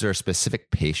justice. Was there a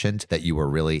specific patient that you were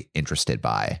really interested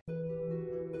by?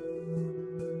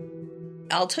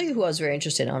 I'll tell you who I was very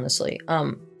interested in, honestly.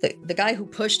 The guy who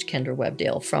pushed Kendra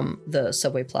Webdale from the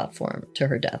subway platform to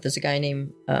her death is a guy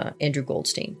named Andrew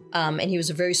Goldstein. And he was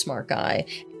a very smart guy.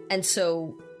 And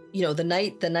so, the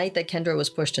night that Kendra was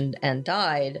pushed and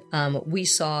died, we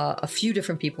saw a few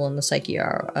different people in the psych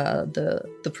ER.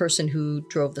 The person who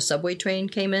drove the subway train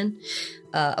came in.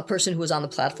 A person who was on the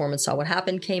platform and saw what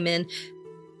happened came in.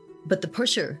 But the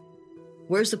pusher,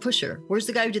 where's the pusher? Where's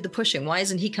the guy who did the pushing? Why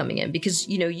isn't he coming in? Because,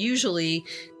 usually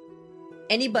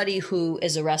anybody who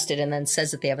is arrested and then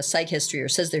says that they have a psych history or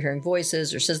says they're hearing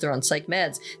voices or says they're on psych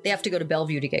meds, they have to go to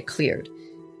Bellevue to get cleared.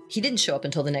 He didn't show up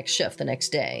until the next shift, the next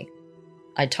day.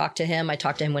 I talked to him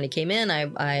when he came in.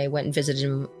 I went and visited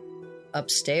him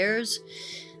upstairs.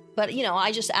 But,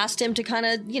 I just asked him to kind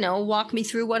of, walk me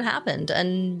through what happened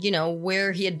and,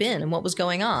 where he had been and what was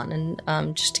going on.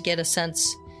 And just to get a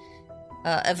sense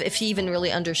of if he even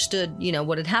really understood,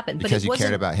 what had happened. Because you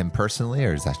cared about him personally,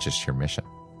 or is that just your mission?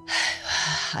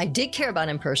 I did care about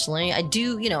him personally. I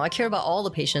do, I care about all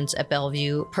the patients at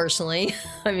Bellevue personally.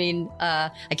 I mean,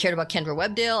 I cared about Kendra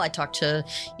Webdale. I talked to,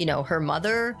 her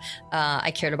mother.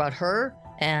 I cared about her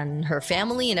and her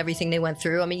family and everything they went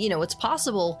through. I mean, it's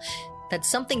possible that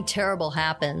something terrible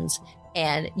happens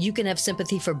and you can have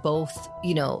sympathy for both,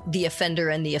 the offender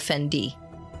and the offendee.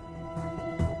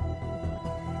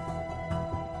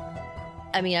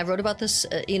 I mean, I wrote about this,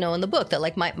 in the book that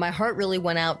like my heart really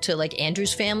went out to like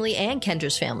Andrew's family and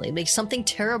Kendra's family. Like something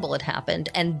terrible had happened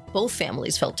and both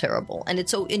families felt terrible.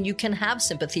 And you can have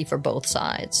sympathy for both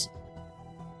sides.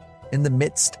 In the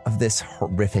midst of this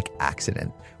horrific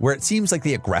accident, where it seems like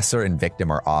the aggressor and victim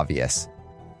are obvious,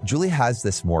 Julie has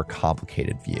this more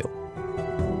complicated view.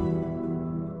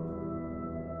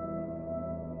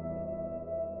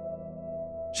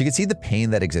 She could see the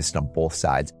pain that existed on both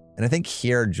sides. And I think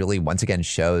here, Julie once again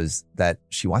shows that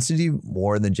she wants to do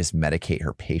more than just medicate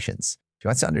her patients. She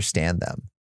wants to understand them.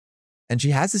 And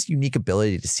she has this unique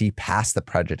ability to see past the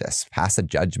prejudice, past the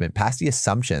judgment, past the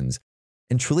assumptions,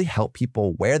 and truly help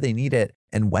people where they need it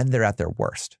and when they're at their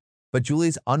worst. But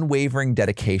Julie's unwavering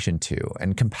dedication to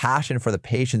and compassion for the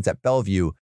patients at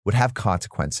Bellevue would have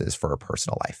consequences for her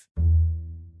personal life.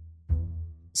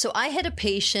 So I had a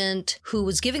patient who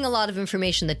was giving a lot of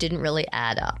information that didn't really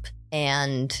add up.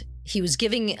 And he was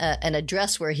giving an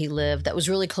address where he lived that was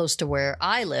really close to where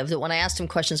I lived. That when I asked him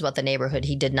questions about the neighborhood,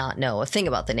 he did not know a thing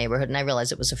about the neighborhood. And I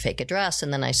realized it was a fake address.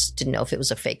 And then I didn't know if it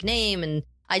was a fake name. And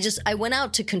I went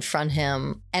out to confront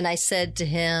him, and I said to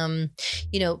him,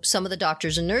 some of the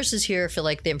doctors and nurses here feel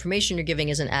like the information you're giving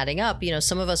isn't adding up.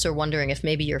 Some of us are wondering if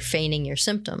maybe you're feigning your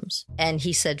symptoms. And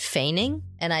he said, feigning?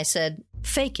 And I said,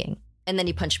 faking. And then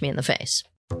he punched me in the face.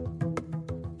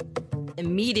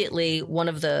 Immediately, one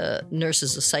of the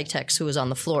nurses, the psych techs who was on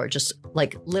the floor, just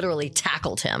literally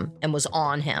tackled him and was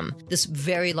on him. This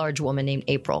very large woman named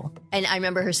April. And I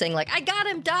remember her saying I got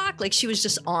him, doc. She was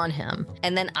just on him.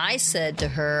 And then I said to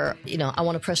her, I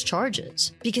want to press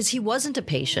charges because he wasn't a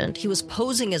patient. He was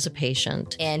posing as a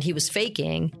patient and he was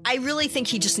faking. I really think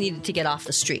he just needed to get off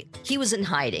the street. He was in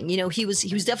hiding. He was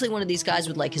definitely one of these guys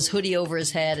with his hoodie over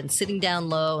his head and sitting down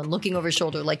low and looking over his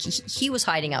shoulder. He was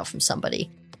hiding out from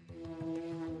somebody.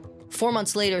 4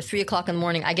 months later, 3 o'clock in the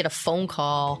morning, I get a phone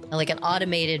call, an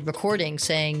automated recording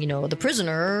saying, the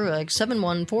prisoner,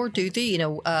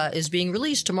 71423, is being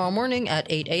released tomorrow morning at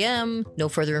 8 a.m. No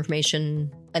further information.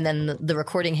 And then the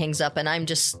recording hangs up, and I'm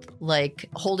just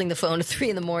holding the phone at 3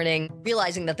 in the morning,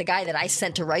 realizing that the guy that I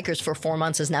sent to Rikers for 4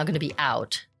 months is now going to be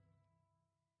out.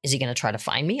 Is he going to try to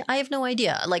find me? I have no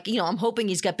idea. I'm hoping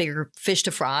he's got bigger fish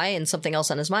to fry and something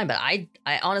else on his mind. But I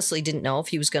honestly didn't know if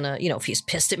he was going to, if he's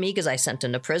pissed at me because I sent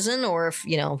him to prison, or if,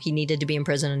 he needed to be in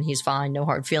prison and he's fine, no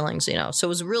hard feelings, So it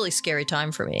was a really scary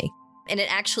time for me. And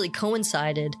it actually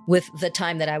coincided with the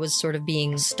time that I was sort of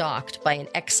being stalked by an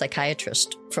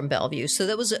ex-psychiatrist from Bellevue. So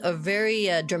that was a very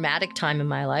dramatic time in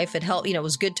my life. It helped, it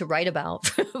was good to write about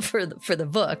for the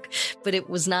book, but it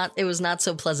was not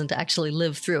so pleasant to actually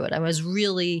live through it. I was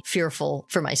really fearful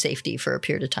for my safety for a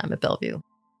period of time at Bellevue.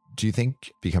 Do you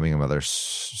think becoming a mother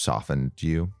softened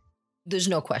you? There's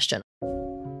no question.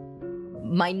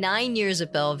 My 9 years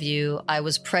at Bellevue, I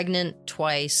was pregnant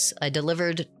twice. I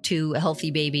delivered 2 healthy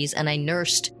babies, and I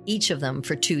nursed each of them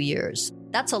for 2 years.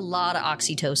 That's a lot of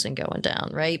oxytocin going down,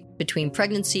 right? Between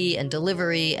pregnancy and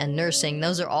delivery and nursing,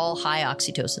 those are all high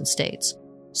oxytocin states.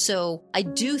 So I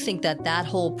do think that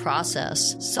whole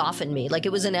process softened me.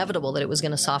 It was inevitable that it was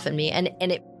going to soften me. And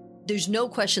there's no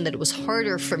question that it was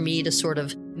harder for me to sort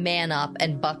of man up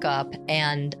and buck up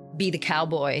and be the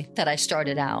cowboy that I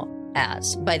started out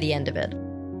as by the end of it.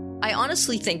 I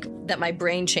honestly think that my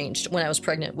brain changed when I was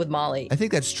pregnant with Molly. I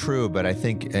think that's true, but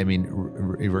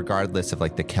regardless of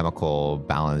the chemical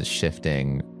balance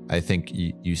shifting, I think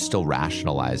you still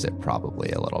rationalize it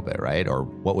probably a little bit, right? Or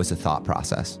what was the thought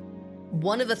process?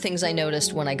 One of the things I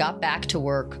noticed when I got back to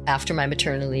work after my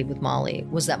maternity leave with Molly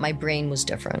was that my brain was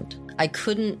different. I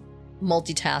couldn't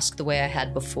multitask the way I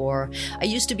had before. I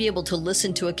used to be able to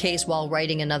listen to a case while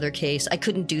writing another case. I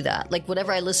couldn't do that.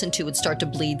 Whatever I listened to would start to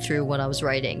bleed through when I was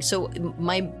writing. So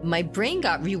my brain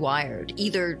got rewired,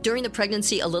 either during the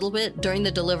pregnancy a little bit, during the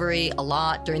delivery a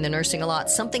lot, during the nursing a lot.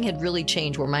 Something had really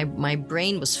changed where my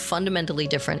brain was fundamentally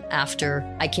different after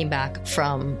I came back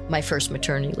from my first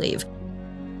maternity leave.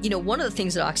 One of the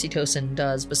things that oxytocin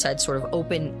does, besides sort of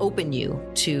open you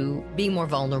to being more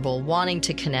vulnerable, wanting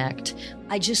to connect,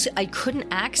 I couldn't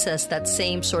access that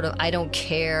same sort of, I don't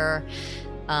care.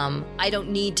 I don't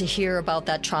need to hear about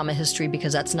that trauma history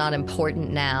because that's not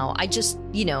important now. I just,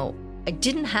 I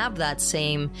didn't have that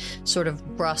same sort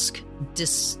of brusque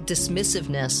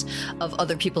dismissiveness of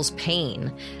other people's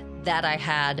pain that I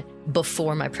had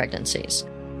before my pregnancies.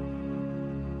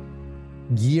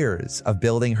 Years of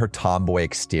building her tomboy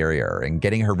exterior and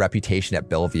getting her reputation at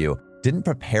Bellevue didn't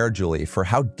prepare Julie for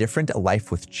how different a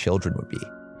life with children would be.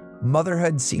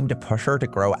 Motherhood seemed to push her to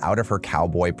grow out of her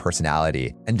cowboy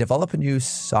personality and develop a new,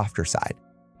 softer side.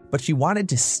 But she wanted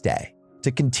to stay,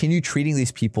 to continue treating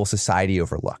these people society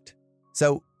overlooked.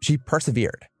 So she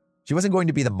persevered. She wasn't going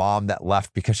to be the mom that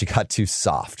left because she got too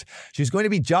soft. She was going to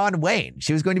be John Wayne.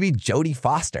 She was going to be Jodie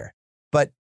Foster.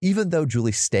 But even though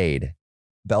Julie stayed,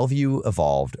 Bellevue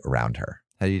evolved around her.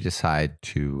 How do you decide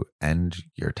to end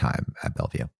your time at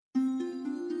Bellevue?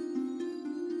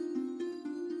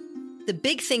 The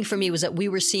big thing for me was that we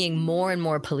were seeing more and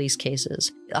more police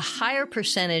cases. A higher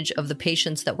percentage of the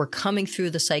patients that were coming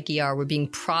through the psych ER were being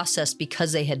processed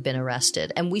because they had been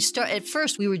arrested. And at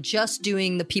first, we were just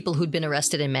doing the people who'd been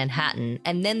arrested in Manhattan,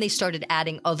 and then they started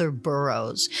adding other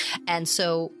boroughs. And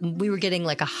so we were getting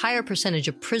like a higher percentage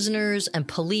of prisoners and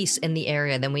police in the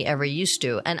area than we ever used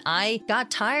to. And I got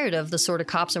tired of the sort of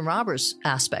cops and robbers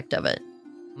aspect of it.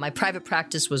 My private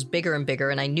practice was bigger and bigger,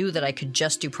 and I knew that I could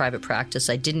just do private practice.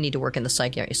 I didn't need to work in the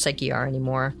psych ER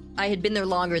anymore. I had been there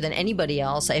longer than anybody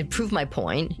else. I had proved my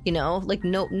point, like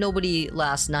nobody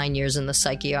lasts 9 years in the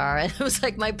psych ER. And it was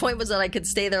like, my point was that I could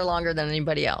stay there longer than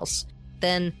anybody else.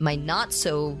 Then my not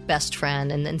so best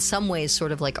friend, and in some ways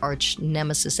sort of like arch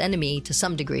nemesis enemy to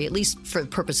some degree, at least for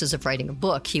purposes of writing a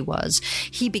book, he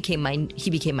became my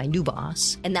new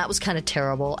boss. And that was kind of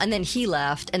terrible. And then he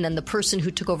left, and then the person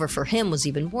who took over for him was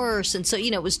even worse. And so,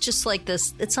 it was just like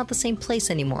this, it's not the same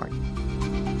place anymore.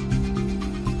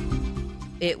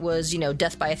 It was,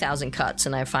 death by 1,000 cuts.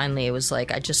 And it was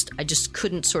like, I just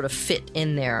couldn't sort of fit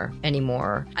in there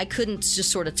anymore. I couldn't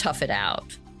just sort of tough it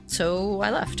out. So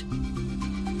I left.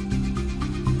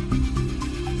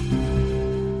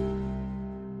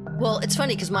 Well, it's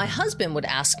funny because my husband would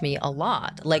ask me a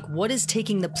lot, like, what is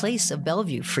taking the place of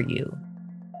Bellevue for you?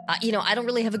 I don't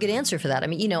really have a good answer for that. I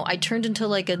mean, I turned into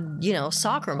like a,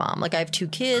 soccer mom. Like I have 2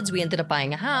 kids. We ended up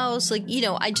buying a house. Like,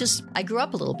 I grew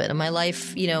up a little bit and my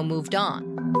life, moved on.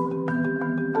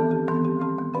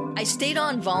 I stayed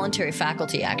on voluntary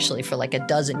faculty actually for like a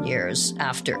dozen years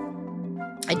after.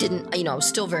 I didn't, I was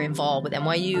still very involved with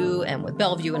NYU and with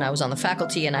Bellevue, and I was on the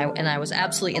faculty, and I was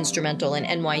absolutely instrumental in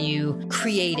NYU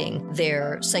creating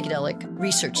their psychedelic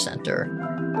research center.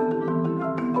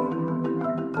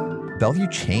 Bellevue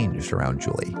changed around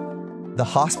Julie. The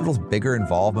hospital's bigger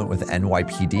involvement with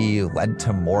NYPD led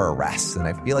to more arrests, and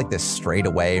I feel like this strayed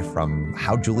away from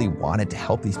how Julie wanted to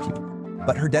help these people.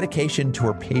 But her dedication to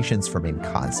her patients remained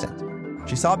constant.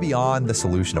 She saw beyond the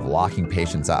solution of locking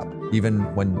patients up,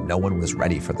 even when no one was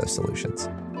ready for those solutions.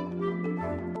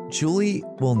 Julie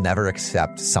will never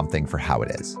accept something for how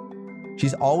it is.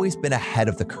 She's always been ahead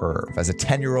of the curve as a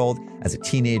 10-year-old, as a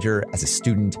teenager, as a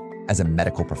student, as a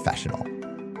medical professional.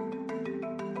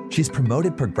 She's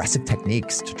promoted progressive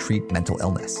techniques to treat mental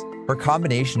illness. Her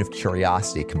combination of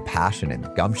curiosity, compassion,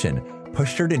 and gumption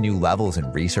pushed her to new levels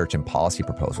in research and policy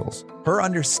proposals. Her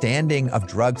understanding of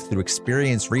drugs through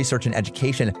experience, research, and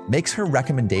education makes her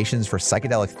recommendations for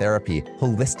psychedelic therapy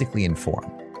holistically informed.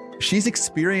 She's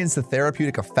experienced the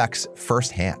therapeutic effects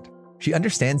firsthand. She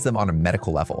understands them on a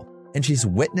medical level, and she's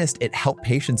witnessed it help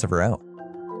patients of her own.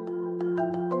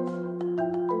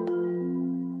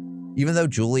 Even though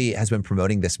Julie has been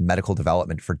promoting this medical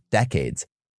development for decades,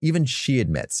 even she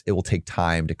admits it will take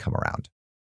time to come around.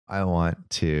 I want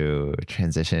to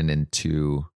transition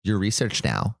into your research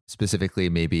now, specifically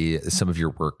maybe some of your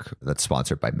work that's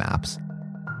sponsored by MAPS.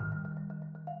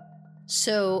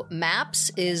 So MAPS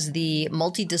is the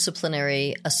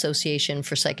Multidisciplinary Association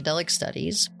for Psychedelic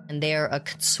Studies, and they're a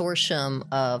consortium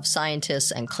of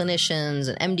scientists and clinicians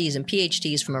and MDs and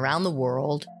PhDs from around the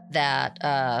world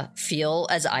that feel,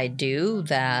 as I do,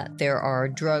 that there are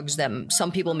drugs that some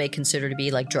people may consider to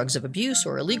be like drugs of abuse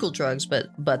or illegal drugs, but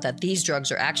that these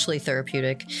drugs are actually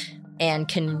therapeutic and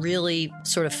can really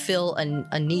sort of fill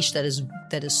a niche that is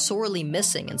sorely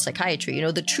missing in psychiatry.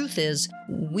 The truth is,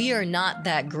 we are not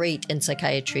that great in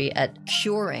psychiatry at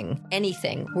curing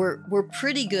anything. We're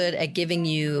pretty good at giving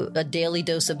you a daily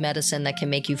dose of medicine that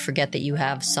can make you forget that you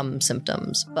have some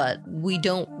symptoms, but we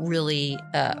don't really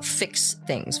fix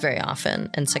things very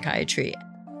often in psychiatry.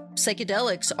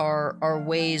 Psychedelics are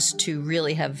ways to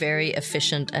really have very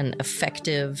efficient and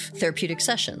effective therapeutic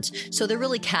sessions. So they're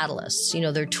really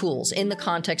catalysts, they're tools. In the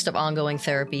context of ongoing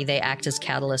therapy, they act as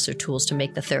catalysts or tools to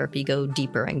make the therapy go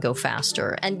deeper and go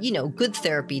faster. And, good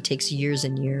therapy takes years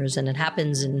and years, and it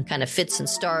happens in kind of fits and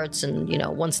starts and,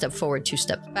 one step forward, 2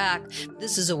 steps back.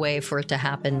 This is a way for it to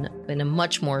happen in a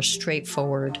much more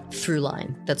straightforward through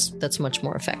line that's much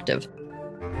more effective.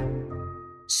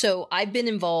 So I've been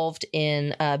involved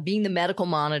in being the medical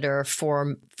monitor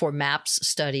for MAPS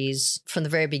studies from the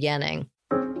very beginning.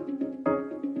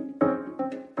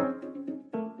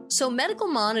 So medical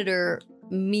monitor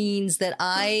means that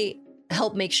I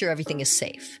help make sure everything is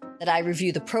safe, that I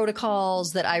review the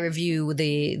protocols, that I review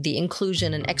the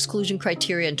inclusion and exclusion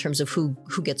criteria in terms of who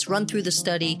gets run through the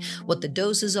study, what the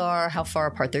doses are, how far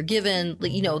apart they're given,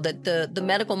 that the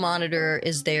medical monitor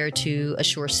is there to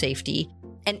assure safety.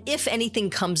 And if anything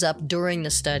comes up during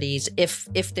the studies, if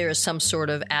there is some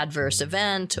sort of adverse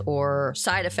event or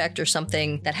side effect or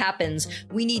something that happens,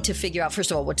 we need to figure out, first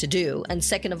of all, what to do. And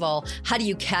second of all, how do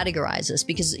you categorize this?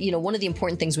 Because, one of the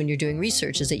important things when you're doing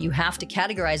research is that you have to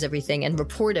categorize everything and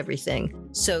report everything.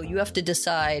 So you have to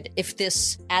decide if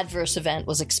this adverse event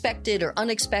was expected or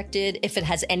unexpected, if it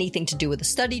has anything to do with the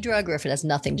study drug or if it has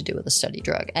nothing to do with the study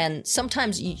drug. And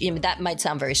sometimes that might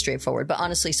sound very straightforward, but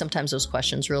honestly, sometimes those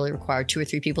questions really require 2 or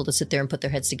 3 people to sit there and put their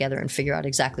heads together and figure out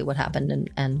exactly what happened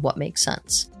and what makes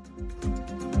sense.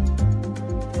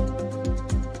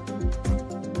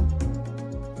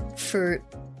 For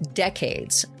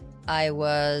decades, I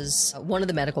was one of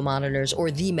the medical monitors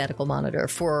or the medical monitor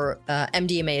for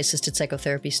MDMA-assisted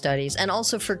psychotherapy studies and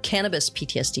also for cannabis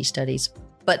PTSD studies.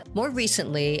 But more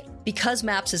recently, because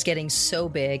MAPS is getting so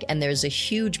big and there's a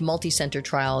huge multi-center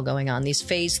trial going on, these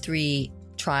phase 3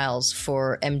 trials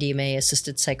for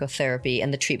MDMA-assisted psychotherapy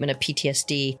and the treatment of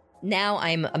PTSD, now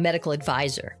I'm a medical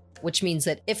advisor, which means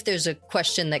that if there's a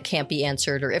question that can't be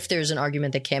answered or if there's an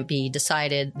argument that can't be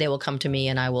decided, they will come to me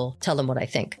and I will tell them what I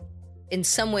think. In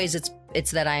some ways,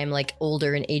 it's that I am like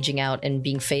older and aging out and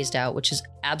being phased out, which is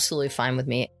absolutely fine with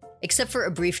me. Except for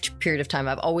a brief period of time,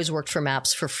 I've always worked for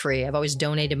MAPS for free. I've always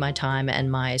donated my time and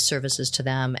my services to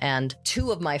them. And 2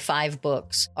 of my 5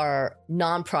 books are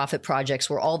nonprofit projects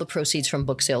where all the proceeds from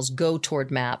book sales go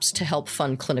toward MAPS to help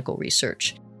fund clinical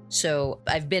research. So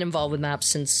I've been involved with MAPS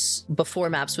since before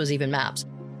MAPS was even MAPS.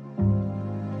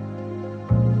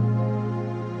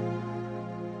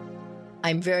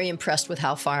 I'm very impressed with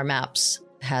how far MAPS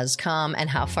has come and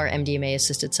how far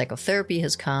MDMA-assisted psychotherapy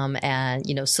has come. And,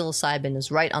 psilocybin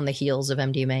is right on the heels of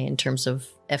MDMA in terms of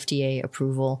FDA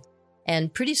approval.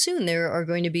 And pretty soon there are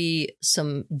going to be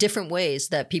some different ways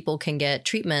that people can get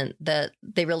treatment that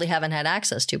they really haven't had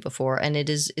access to before. And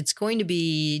it's going to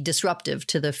be disruptive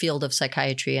to the field of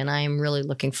psychiatry. And I am really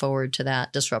looking forward to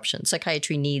that disruption.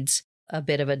 Psychiatry needs a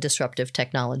bit of a disruptive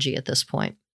technology at this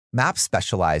point. MAPS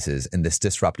specializes in this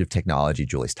disruptive technology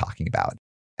Julie's talking about.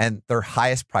 And their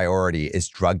highest priority is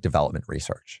drug development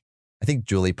research. I think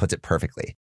Julie puts it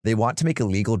perfectly. They want to make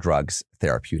illegal drugs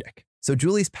therapeutic. So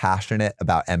Julie's passionate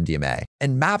about MDMA,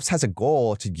 and MAPS has a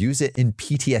goal to use it in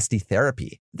PTSD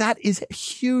therapy. That is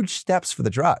huge steps for the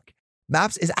drug.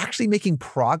 MAPS is actually making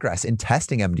progress in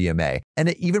testing MDMA, and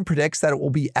it even predicts that it will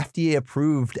be FDA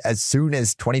approved as soon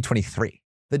as 2023.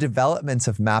 The developments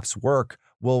of MAPS work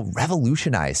will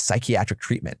revolutionize psychiatric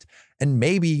treatment and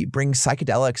maybe bring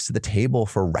psychedelics to the table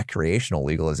for recreational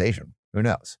legalization. Who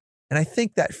knows? And I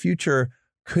think that future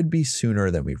could be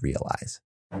sooner than we realize.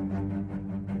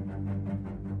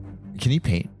 Can you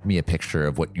paint me a picture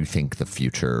of what you think the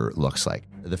future looks like?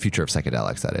 The future of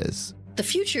psychedelics, that is. The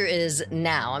future is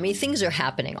now. I mean, things are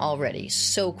happening already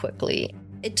so quickly.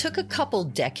 It took a couple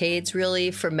decades,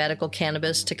 really, for medical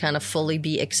cannabis to kind of fully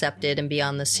be accepted and be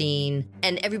on the scene.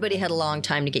 And everybody had a long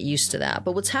time to get used to that.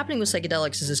 But what's happening with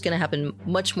psychedelics is it's going to happen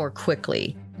much more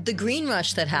quickly. The green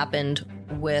rush that happened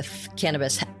with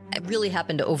cannabis really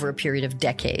happened over a period of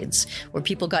decades, where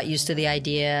people got used to the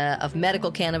idea of medical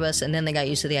cannabis, and then they got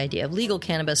used to the idea of legal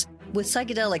cannabis. With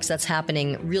psychedelics, that's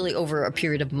happening really over a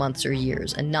period of months or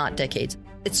years and not decades.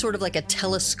 It's sort of like a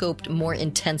telescoped, more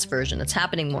intense version. It's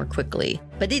happening more quickly,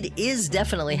 but it is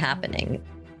definitely happening.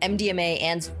 MDMA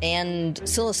and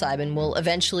psilocybin will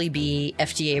eventually be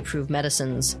FDA-approved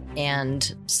medicines,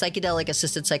 and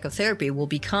psychedelic-assisted psychotherapy will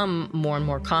become more and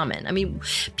more common. I mean,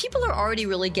 people are already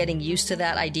really getting used to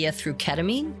that idea through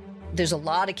ketamine. There's a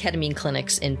lot of ketamine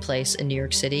clinics in place in New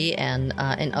York City and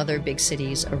in other big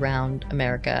cities around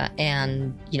America.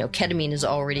 And, ketamine is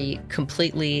already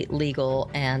completely legal.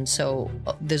 And so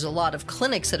there's a lot of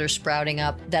clinics that are sprouting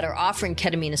up that are offering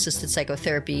ketamine-assisted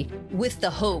psychotherapy with the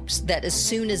hopes that as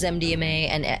soon as MDMA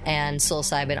and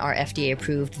psilocybin are FDA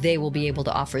approved, they will be able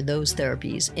to offer those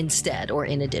therapies instead or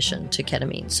in addition to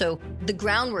ketamine. So the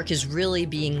groundwork is really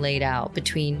being laid out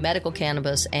between medical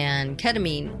cannabis and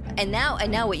ketamine. And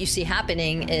now what you see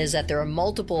happening is that there are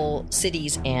multiple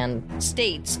cities and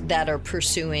states that are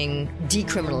pursuing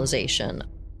decriminalization.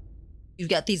 You've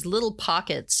got these little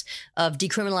pockets of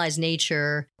decriminalized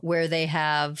nature where they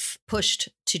have pushed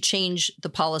to change the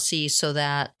policy so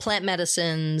that plant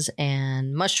medicines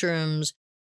and mushrooms,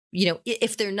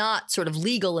 if they're not sort of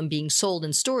legal and being sold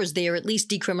in stores, they are at least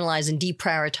decriminalized and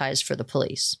deprioritized for the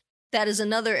police. That is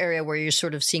another area where you're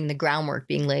sort of seeing the groundwork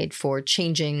being laid for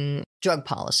changing drug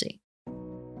policy.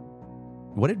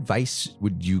 What advice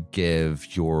would you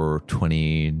give your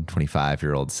 20,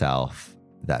 25-year-old self,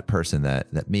 that person that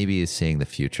maybe is seeing the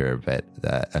future, but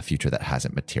a future that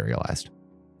hasn't materialized?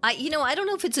 I don't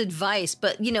know if it's advice,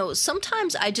 but,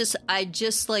 sometimes I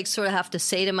just like sort of have to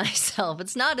say to myself,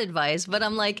 it's not advice, but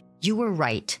I'm like, you were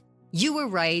right. You were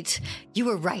right. You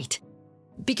were right.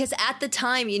 Because at the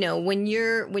time, when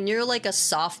you're like a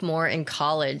sophomore in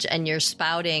college and you're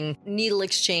spouting needle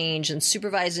exchange and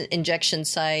supervised injection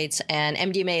sites and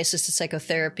MDMA assisted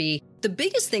psychotherapy, the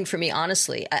biggest thing for me,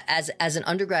 honestly, as an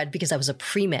undergrad, because I was a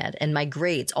pre-med and my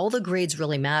grades, all the grades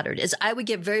really mattered, is I would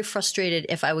get very frustrated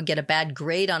if I would get a bad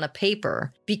grade on a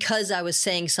paper because I was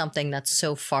saying something that's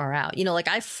so far out. Like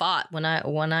I fought when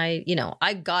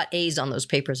I got A's on those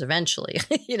papers eventually,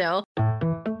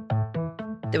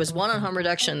 There was one on harm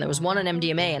reduction, there was one on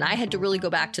MDMA, and I had to really go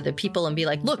back to the people and be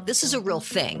like, look, this is a real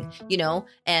thing,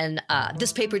 and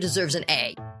this paper deserves an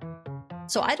A.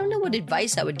 So I don't know what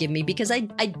advice I would give me because I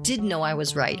did know I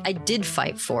was right. I did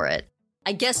fight for it.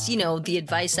 I guess, the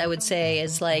advice I would say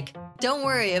is like, don't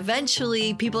worry,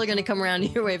 eventually people are going to come around to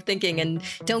your way of thinking and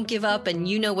don't give up and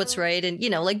you know what's right. And,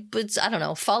 I don't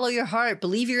know, follow your heart,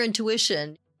 believe your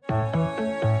intuition.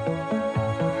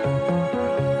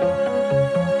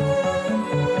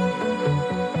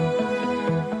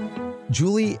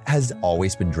 Julie has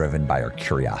always been driven by her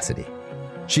curiosity.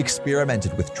 She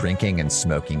experimented with drinking and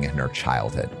smoking in her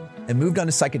childhood and moved on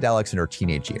to psychedelics in her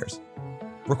teenage years.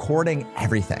 Recording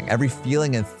everything, every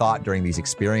feeling and thought during these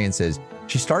experiences,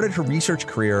 she started her research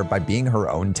career by being her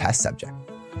own test subject.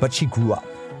 But she grew up,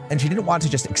 and she didn't want to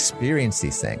just experience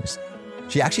these things.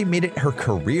 She actually made it her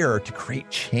career to create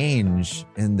change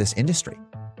in this industry.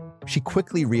 She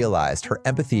quickly realized her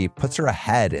empathy puts her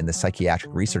ahead in the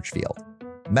psychiatric research field.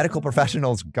 Medical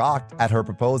professionals gawked at her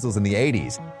proposals in the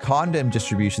 80s, condom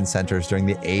distribution centers during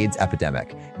the AIDS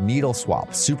epidemic, needle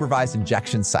swaps, supervised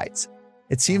injection sites.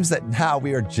 It seems that now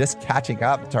we are just catching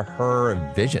up to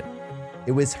her vision.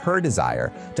 It was her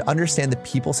desire to understand the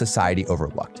people society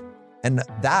overlooked, and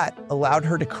that allowed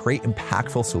her to create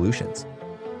impactful solutions.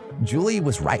 Julie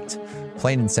was right,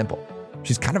 plain and simple.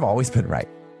 She's kind of always been right.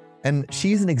 And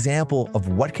she's an example of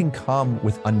what can come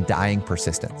with undying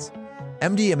persistence.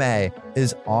 MDMA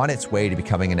is on its way to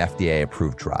becoming an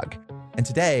FDA-approved drug. And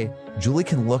today, Julie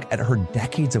can look at her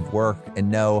decades of work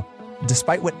and know,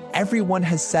 despite what everyone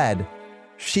has said,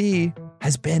 she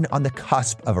has been on the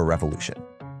cusp of a revolution.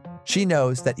 She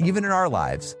knows that even in our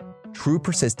lives, true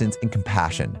persistence and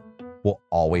compassion will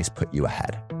always put you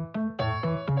ahead.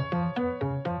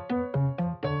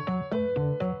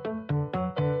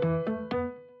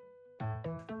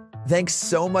 Thanks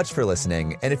so much for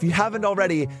listening. And if you haven't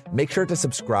already, make sure to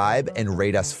subscribe and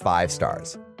rate us 5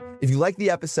 stars. If you liked the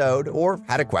episode or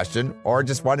had a question or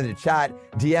just wanted to chat,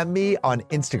 DM me on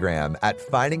Instagram at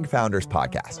Finding Founders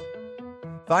Podcast.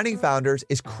 Finding Founders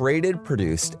is created,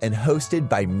 produced, and hosted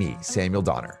by me, Samuel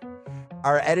Donner.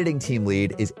 Our editing team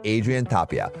lead is Adrian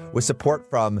Tapia, with support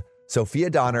from Sophia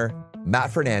Donner, Matt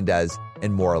Fernandez,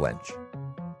 and Maura Lynch.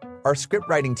 Our script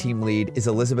writing team lead is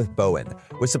Elizabeth Bowen,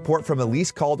 with support from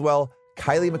Elise Caldwell,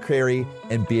 Kylie McCrary,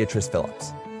 and Beatrice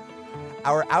Phillips.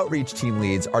 Our outreach team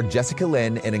leads are Jessica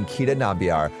Lynn and Ankita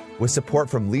Nambiar, with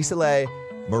support from Lisa Lay,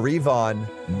 Marie Vaughn,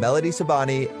 Melody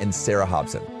Sabani, and Sarah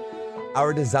Hobson.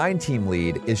 Our design team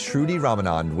lead is Shruti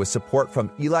Ramanan, with support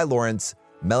from Eli Lawrence,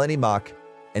 Melanie Mock,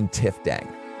 and Tiff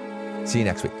Dang. See you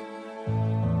next week.